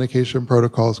the authentication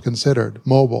protocols considered.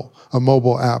 A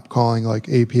mobile app calling like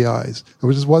APIs,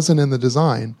 which just wasn't in the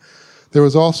design. There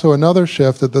was also another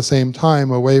shift at the same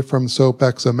time away from SOAP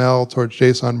XML towards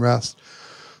JSON REST.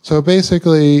 So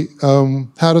basically,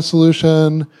 had a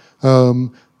solution,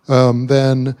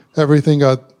 then everything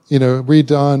got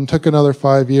redone, took another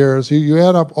 5 years. You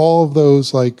add up all of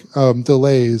those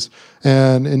delays,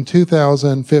 and in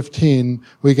 2015,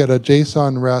 we get a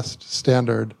JSON REST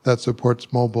standard that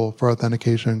supports mobile for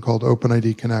authentication called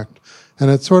OpenID Connect.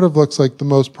 And it sort of looks like the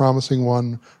most promising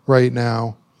one right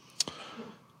now.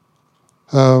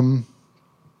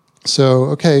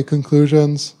 Okay,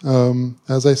 conclusions.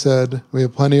 As I said, we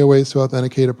have plenty of ways to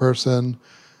authenticate a person.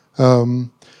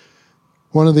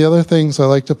 One of the other things I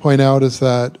like to point out is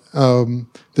that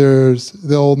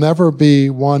there'll never be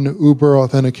one Uber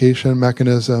authentication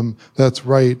mechanism that's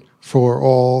right for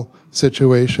all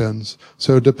situations.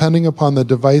 So depending upon the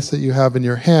device that you have in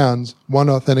your hands, one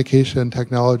authentication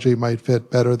technology might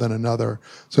fit better than another.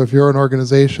 So if you're an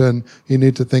organization, you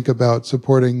need to think about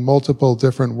supporting multiple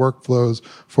different workflows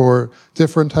for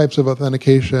different types of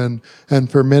authentication and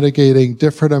for mitigating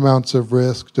different amounts of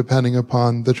risk depending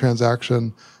upon the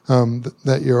transaction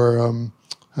that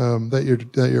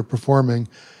you're performing.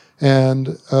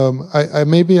 And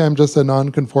maybe I'm just a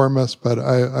nonconformist, but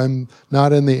I'm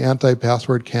not in the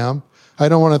anti-password camp. I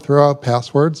don't want to throw out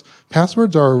passwords.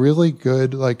 Passwords are a really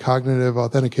good like cognitive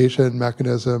authentication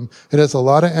mechanism. It has a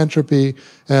lot of entropy,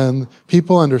 and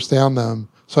people understand them.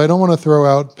 So I don't want to throw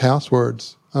out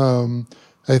passwords.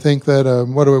 I think that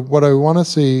what I want to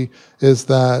see is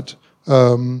that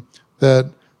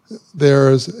that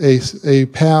there's a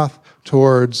path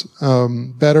towards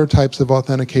better types of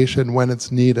authentication when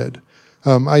it's needed.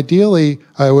 Ideally,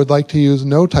 I would like to use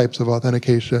no types of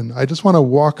authentication. I just want to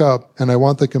walk up and I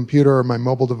want the computer or my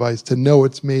mobile device to know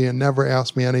it's me and never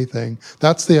ask me anything.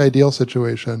 That's the ideal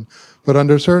situation. But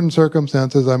under certain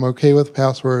circumstances, I'm okay with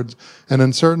passwords. And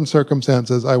in certain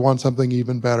circumstances, I want something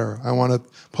even better. I want to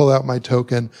pull out my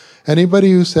token.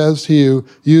 Anybody who says to you,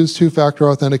 use two-factor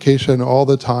authentication all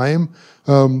the time,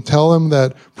 tell them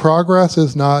that progress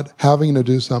is not having to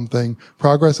do something.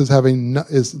 Progress is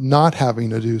not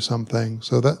having to do something.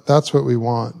 So that's what we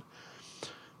want.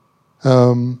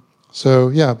 So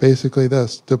yeah, basically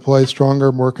this: deploy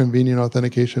stronger, more convenient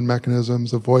authentication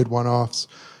mechanisms, avoid one-offs,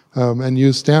 and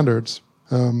use standards.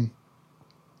 Okay,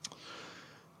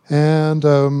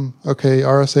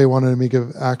 RSA wanted me to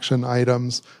give action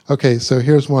items. Okay, so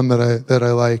here's one that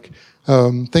I like.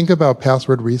 Think about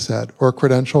password reset or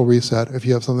credential reset if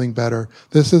you have something better.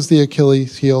 This is the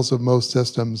Achilles heels of most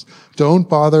systems. Don't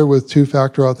bother with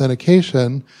two-factor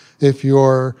authentication if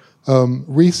your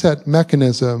reset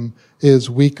mechanism is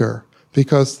weaker,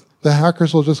 because the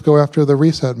hackers will just go after the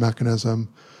reset mechanism.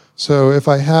 So if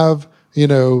I have,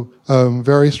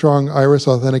 very strong iris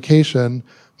authentication,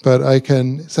 but I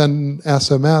can send an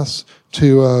SMS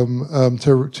to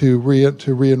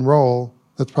re-enroll,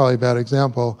 that's probably a bad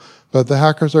example. But the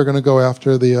hackers are going to go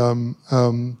after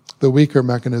the weaker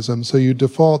mechanism. So you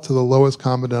default to the lowest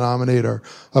common denominator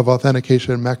of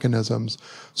authentication mechanisms.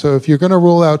 So if you're going to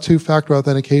rule out two-factor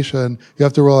authentication, you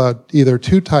have to rule out either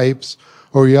two types,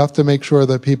 or you have to make sure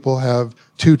that people have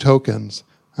two tokens.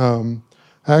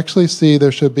 I actually see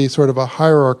there should be sort of a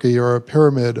hierarchy or a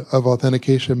pyramid of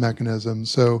authentication mechanisms.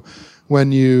 So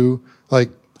when you, I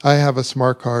have a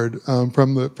smart card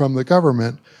from the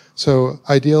government. So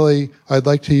ideally, I'd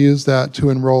like to use that to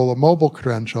enroll a mobile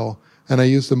credential, and I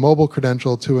use the mobile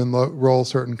credential to enroll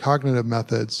certain cognitive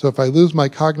methods. So if I lose my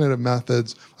cognitive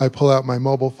methods, I pull out my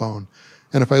mobile phone.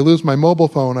 And if I lose my mobile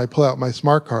phone, I pull out my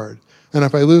smart card. And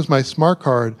if I lose my smart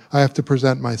card, I have to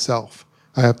present myself.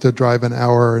 I have to drive an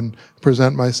hour and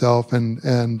present myself and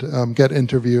get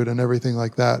interviewed and everything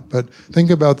like that. But think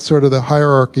about sort of the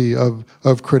hierarchy of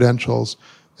credentials.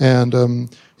 And,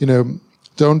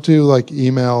 don't do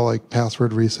email,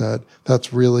 password reset.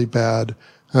 That's really bad.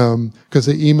 Because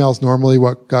the email's normally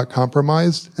what got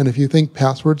compromised. And if you think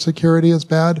password security is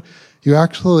bad, you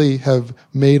actually have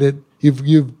made it,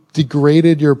 you've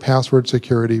degraded your password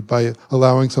security by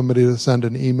allowing somebody to send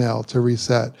an email to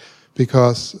reset.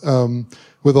 Because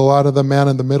with a lot of the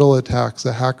man-in-the-middle attacks,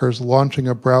 the hackers launching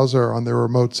a browser on their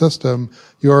remote system,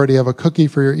 you already have a cookie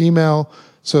for your email,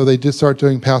 so they just start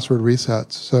doing password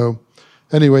resets. So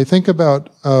anyway, think about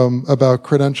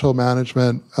credential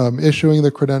management, issuing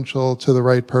the credential to the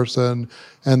right person,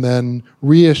 and then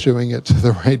reissuing it to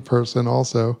the right person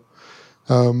also.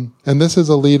 And this is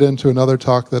a lead into another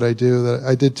talk that I do. That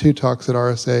I did 2 talks at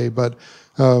RSA, but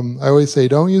I always say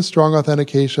don't use strong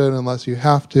authentication unless you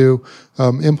have to.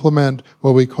 Implement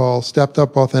what we call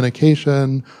stepped-up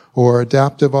authentication or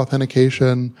adaptive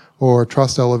authentication or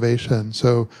trust elevation.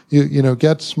 So you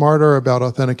get smarter about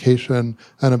authentication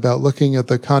and about looking at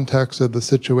the context of the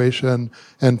situation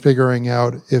and figuring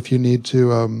out if you need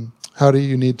to how do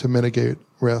you need to mitigate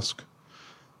risk.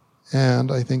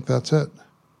 And I think that's it.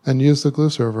 And use the glue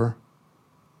server.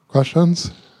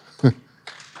 Questions? Yeah.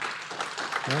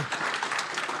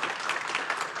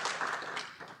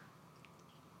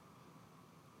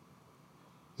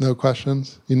 No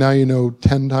questions? Now you know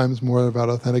 10 times more about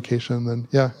authentication than,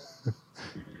 yeah.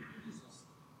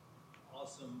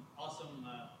 Awesome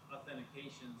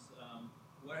authentications.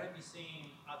 Where have you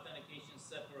seen authentication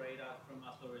separate out from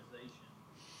authorization?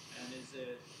 And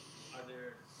are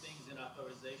there things in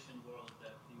authorization world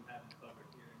that you haven't covered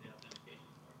here in the authentication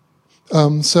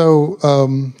part?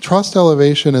 Trust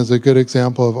elevation is a good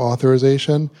example of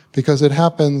authorization because it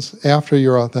happens after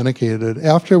you're authenticated.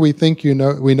 After we think we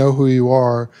know who you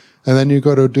are, and then you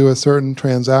go to do a certain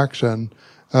transaction,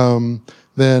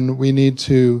 then we need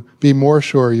to be more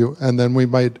sure and then we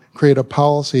might create a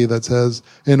policy that says,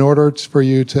 in order for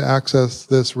you to access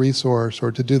this resource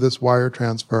or to do this wire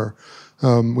transfer,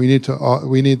 we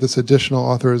need this additional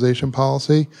authorization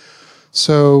policy.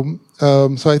 So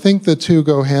I think the two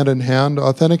go hand in hand.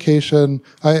 Authentication,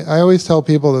 I always tell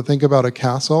people to think about a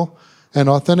castle, and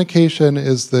authentication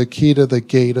is the key to the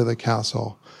gate of the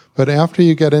castle. But after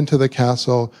you get into the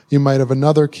castle, you might have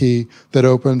another key that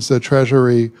opens the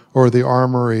treasury or the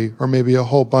armory or maybe a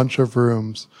whole bunch of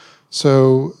rooms.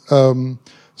 So,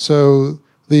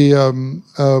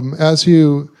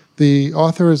 the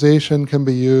authorization can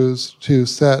be used to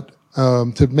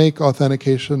to make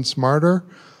authentication smarter,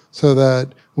 so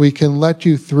that we can let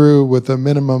you through with the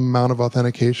minimum amount of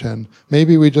authentication.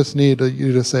 Maybe we just need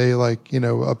you to say, like,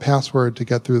 a password to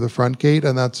get through the front gate,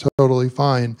 and that's totally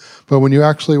fine. But when you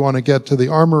actually want to get to the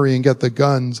armory and get the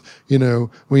guns,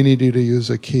 we need you to use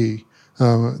a key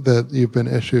that you've been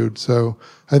issued. So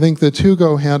I think the two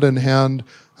go hand in hand.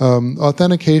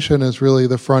 Authentication is really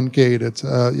the front gate. It's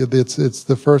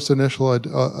the first initial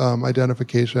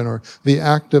identification, or the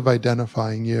act of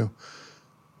identifying you.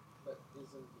 But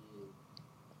isn't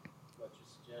what you're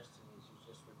suggesting is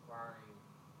you're just requiring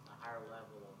a higher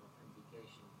level of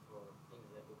authentication for things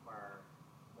that require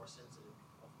more sensitive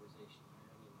authorization?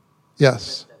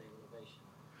 Yes. That innovation.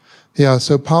 Yeah.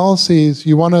 So policies,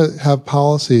 you want to have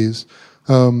policies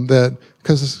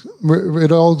because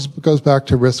it all goes back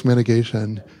to risk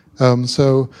mitigation.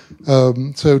 So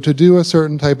to do a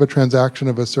certain type of transaction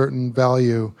of a certain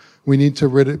value, we need to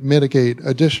mitigate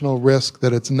additional risk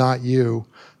that it's not you.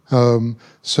 And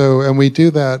we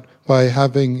do that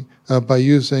by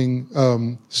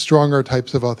using stronger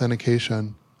types of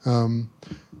authentication. And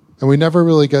we never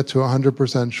really get to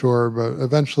 100% sure, but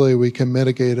eventually we can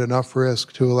mitigate enough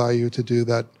risk to allow you to do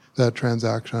that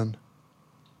transaction.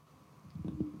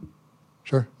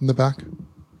 Sure, in the back.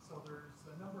 So there's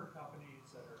a number of companies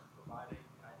that are providing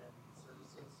identity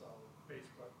services. So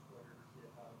Facebook, Twitter,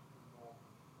 GitHub, Google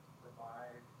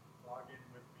provide login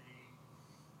with me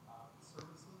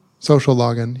services. Social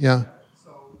login, yeah.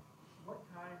 So what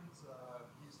kinds of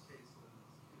use cases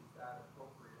is that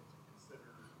appropriate to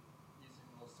consider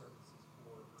using those services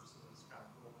for versus kind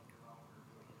of rolling your own or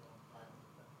doing your own private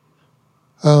authentication?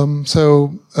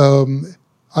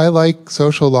 I like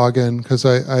social login because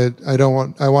I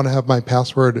want to have my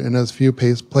password in as few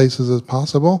places as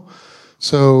possible.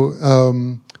 So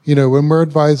when we're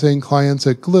advising clients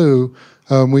at Glue,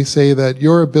 we say that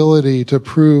your ability to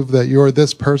prove that you're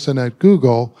this person at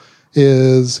Google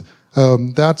is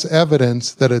that's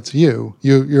evidence that it's you.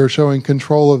 You're showing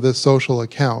control of this social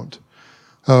account.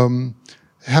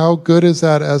 How good is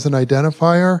that as an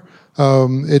identifier?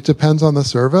 It depends on the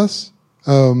service.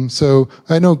 So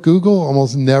I know Google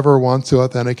almost never wants to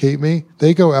authenticate me.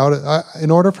 They go out,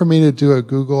 in order for me to do a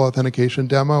Google authentication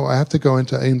demo, I have to go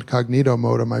into incognito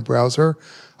mode on my browser.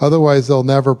 Otherwise, they'll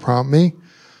never prompt me.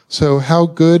 So how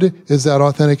good is that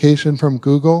authentication from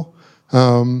Google?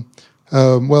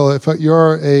 Well, if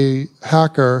you're a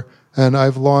hacker and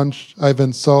I've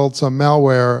installed some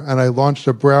malware and I launched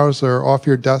a browser off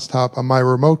your desktop on my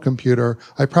remote computer,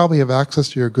 I probably have access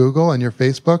to your Google and your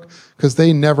Facebook because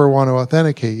they never want to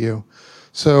authenticate you.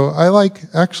 So I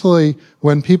actually,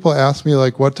 when people ask me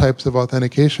like what types of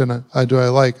authentication I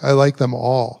like them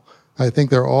all. I think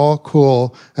they're all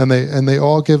cool and they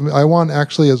all give me, I want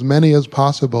actually as many as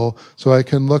possible so I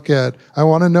can look at, I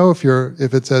want to know if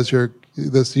it says you're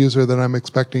this user that I'm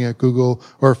expecting at Google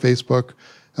or Facebook.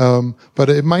 But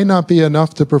it might not be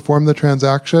enough to perform the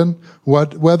transaction.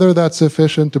 Whether that's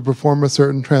sufficient to perform a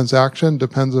certain transaction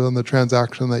depends on the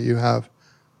transaction that you have.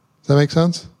 Does that make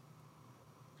sense?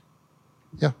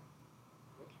 Yeah.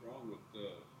 What's wrong with the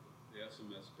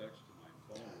SMS text to my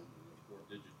phone and the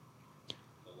 4-digit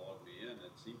to log me in? It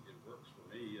works for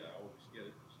me. I always get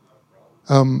it. It's not a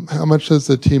problem. How much does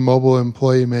the T-Mobile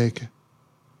employee make?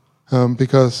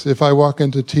 Because if I walk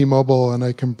into T-Mobile and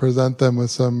I can present them with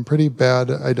some pretty bad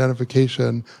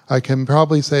identification, I can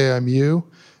probably say I'm you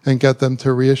and get them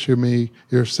to reissue me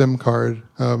your SIM card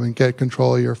and get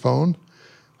control of your phone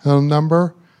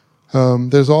number.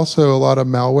 There's also a lot of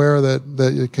malware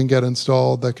that you can get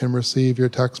installed that can receive your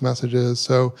text messages.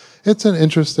 So it's an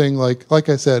interesting, like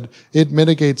I said, it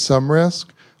mitigates some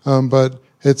risk, but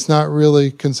it's not really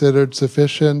considered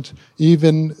sufficient.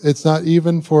 It's not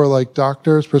even for like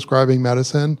doctors prescribing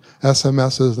medicine.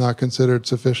 SMS is not considered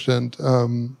sufficient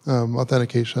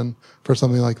authentication for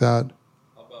something like that.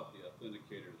 How about the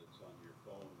authenticator that's on your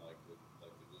phone, like the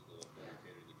Google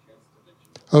authenticator that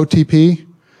you OTP?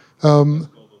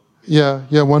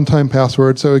 Yeah, one-time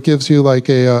password. So it gives you like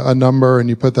a number and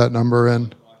you put that number in.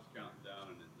 The clock's counting down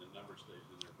and the number stays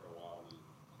in there for a while.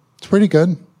 It's pretty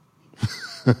good.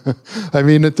 I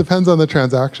mean, it depends on the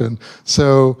transaction.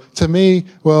 So to me,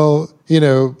 well,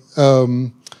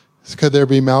 Could there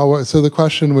be malware? So the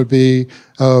question would be,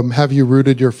 have you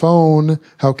rooted your phone?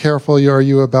 How careful are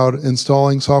you about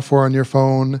installing software on your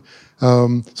phone?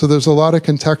 So there's a lot of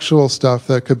contextual stuff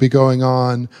that could be going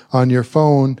on your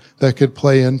phone that could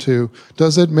play into.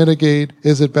 Does it mitigate?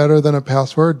 Is it better than a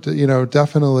password?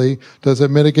 Definitely. Does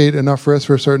it mitigate enough risk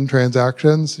for certain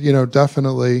transactions?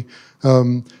 Definitely.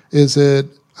 Is it,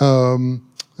 so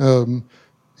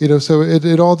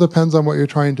it all depends on what you're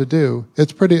trying to do.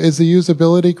 Is the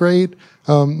usability great?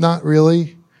 Not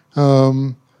really.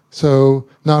 So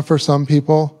not for some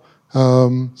people.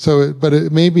 But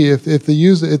it maybe if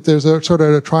there's a sort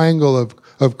of a triangle of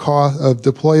cost, of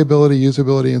deployability,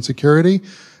 usability, and security.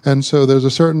 And so there's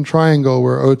a certain triangle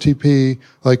where OTP,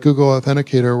 like Google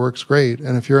Authenticator, works great.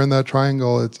 And if you're in that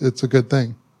triangle, it's a good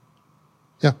thing.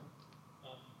 Yeah.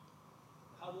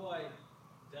 How do I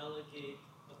delegate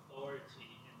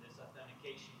authority in this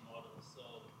authentication model? So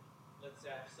let's say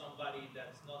I have somebody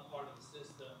that's not part of the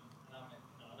system, and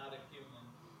I'm not a human.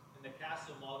 In the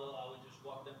castle model, I would just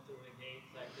walk them through the gate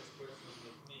like this person is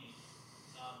with me.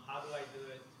 How do I do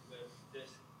it with this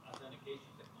authentication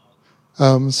technology?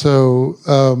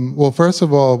 Well, first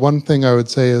of all, one thing I would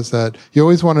say is that you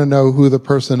always want to know who the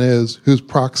person is who's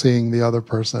proxying the other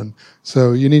person.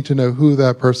 So you need to know who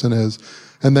that person is.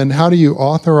 And then how do you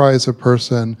authorize a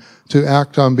person to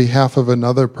act on behalf of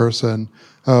another person?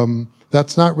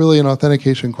 That's not really an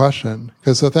authentication question,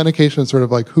 because authentication is sort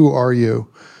of like, who are you?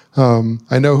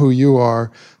 I know who you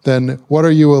are. Then what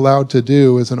are you allowed to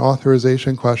do is an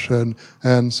authorization question.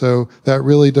 And so that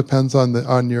really depends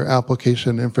on your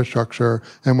application infrastructure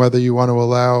and whether you want to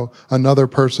allow another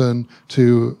person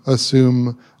to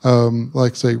assume,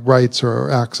 like say, rights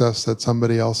or access that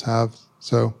somebody else have.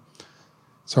 So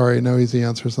sorry, no easy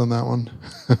answers on that one.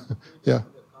 Yeah.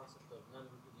 The concept of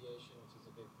non-repudiation, which is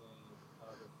a big thing in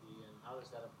cryptography, and how does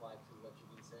that apply to what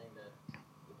you've been saying, that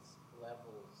it's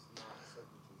levels, not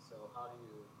certainty? So how do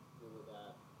you deal with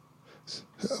that?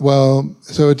 Well,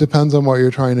 so it depends on what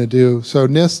you're trying to do. So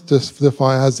NIST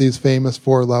has these famous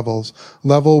 4 levels.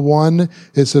 Level 1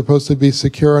 is supposed to be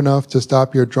secure enough to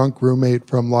stop your drunk roommate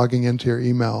from logging into your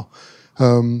email.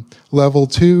 Level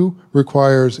 2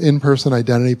 requires in-person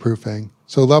identity proofing.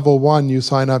 So level 1, you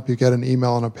sign up, you get an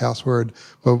email and a password,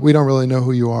 but we don't really know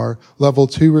who you are. Level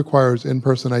 2 requires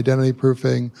in-person identity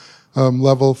proofing.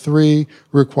 Level 3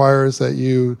 requires that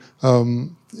you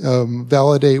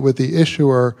validate with the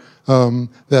issuer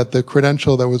that the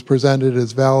credential that was presented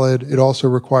is valid. It also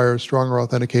requires stronger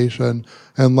authentication.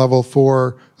 And level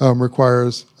 4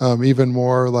 requires even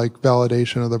more like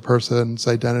validation of the person's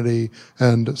identity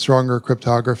and stronger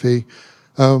cryptography.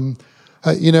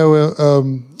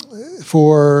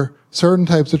 For certain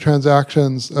types of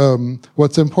transactions,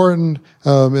 what's important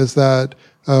is that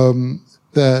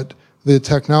the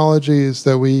technologies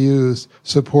that we use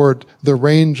support the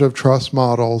range of trust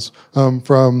models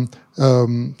from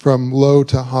low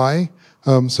to high.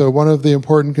 So one of the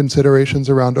important considerations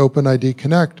around OpenID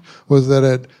Connect was that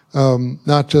it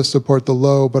not just support the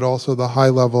low, but also the high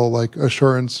level, like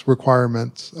assurance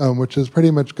requirements, which is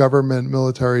pretty much government,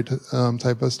 military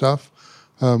type of stuff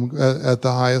at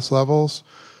the highest levels.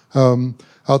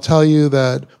 I'll tell you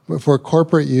that for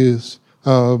corporate use,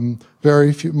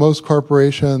 most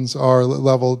corporations are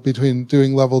between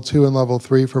doing level 2 and level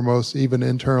 3 for most even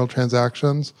internal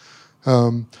transactions.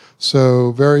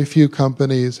 So very few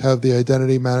companies have the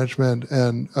identity management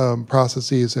and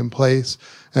processes in place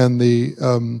and the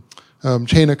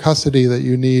chain of custody that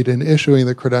you need in issuing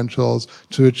the credentials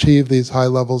to achieve these high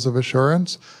levels of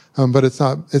assurance. But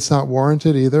it's not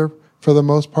warranted either for the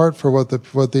most part for what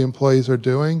the employees are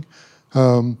doing.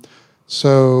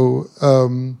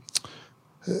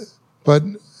 But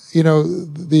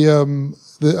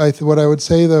what I would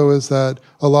say though is that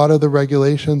a lot of the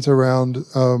regulations around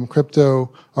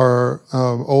crypto are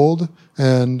old,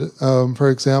 and for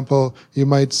example, you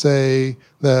might say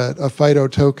that a FIDO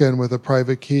token with a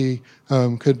private key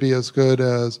could be as good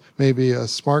as maybe a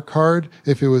smart card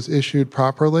if it was issued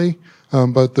properly,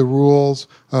 but the rules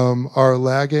are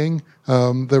lagging.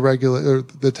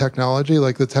 The technology,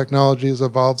 like the technology has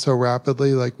evolved so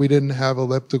rapidly, like we didn't have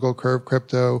elliptical curve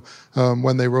crypto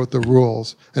when they wrote the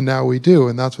rules, and now we do,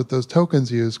 and that's what those tokens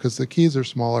use because the keys are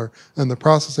smaller and the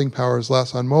processing power is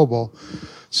less on mobile.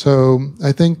 So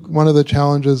I think one of the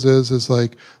challenges is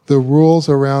like the rules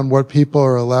around what people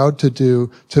are allowed to do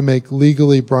to make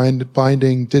legally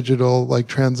binding digital like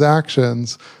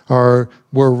transactions were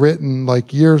written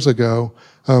like years ago,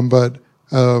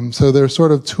 so there's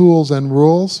sort of tools and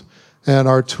rules, and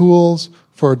our tools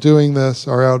for doing this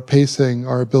are outpacing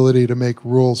our ability to make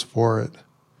rules for it.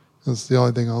 That's the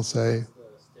only thing I'll say. What's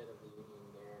the state of the union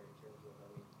there in terms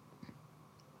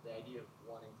of, the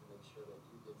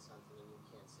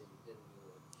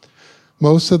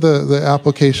most of the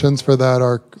applications for that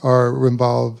are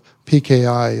involve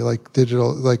PKI, like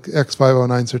digital, like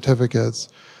X509 certificates.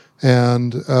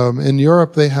 And in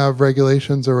Europe, they have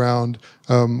regulations around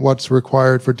what's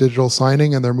required for digital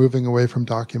signing, and they're moving away from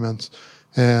documents.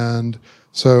 And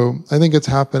so I think it's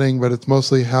happening, but it's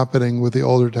mostly happening with the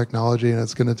older technology, and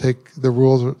it's going to take, the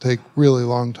rules will take really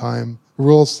long time. The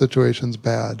rules situation's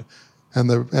bad, and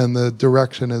the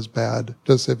direction is bad.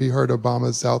 Just if you heard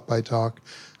Obama's South by talk,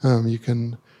 you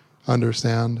can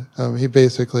understand. He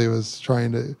basically was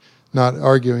trying to, not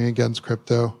arguing against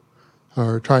crypto,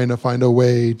 or trying to find a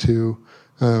way to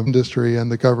industry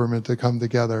and the government to come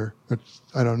together, which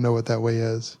I don't know what that way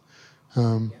is.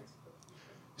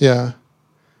 Yeah.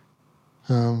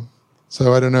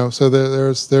 So I don't know. So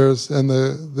there's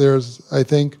I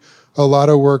think a lot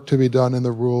of work to be done in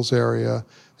the rules area,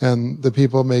 and the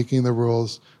people making the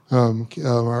rules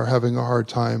are having a hard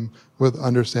time with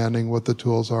understanding what the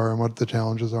tools are and what the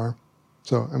challenges are.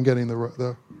 So I'm getting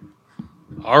the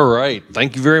All right.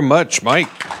 Thank you very much, Mike.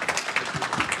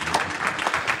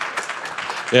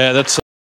 Yeah, that's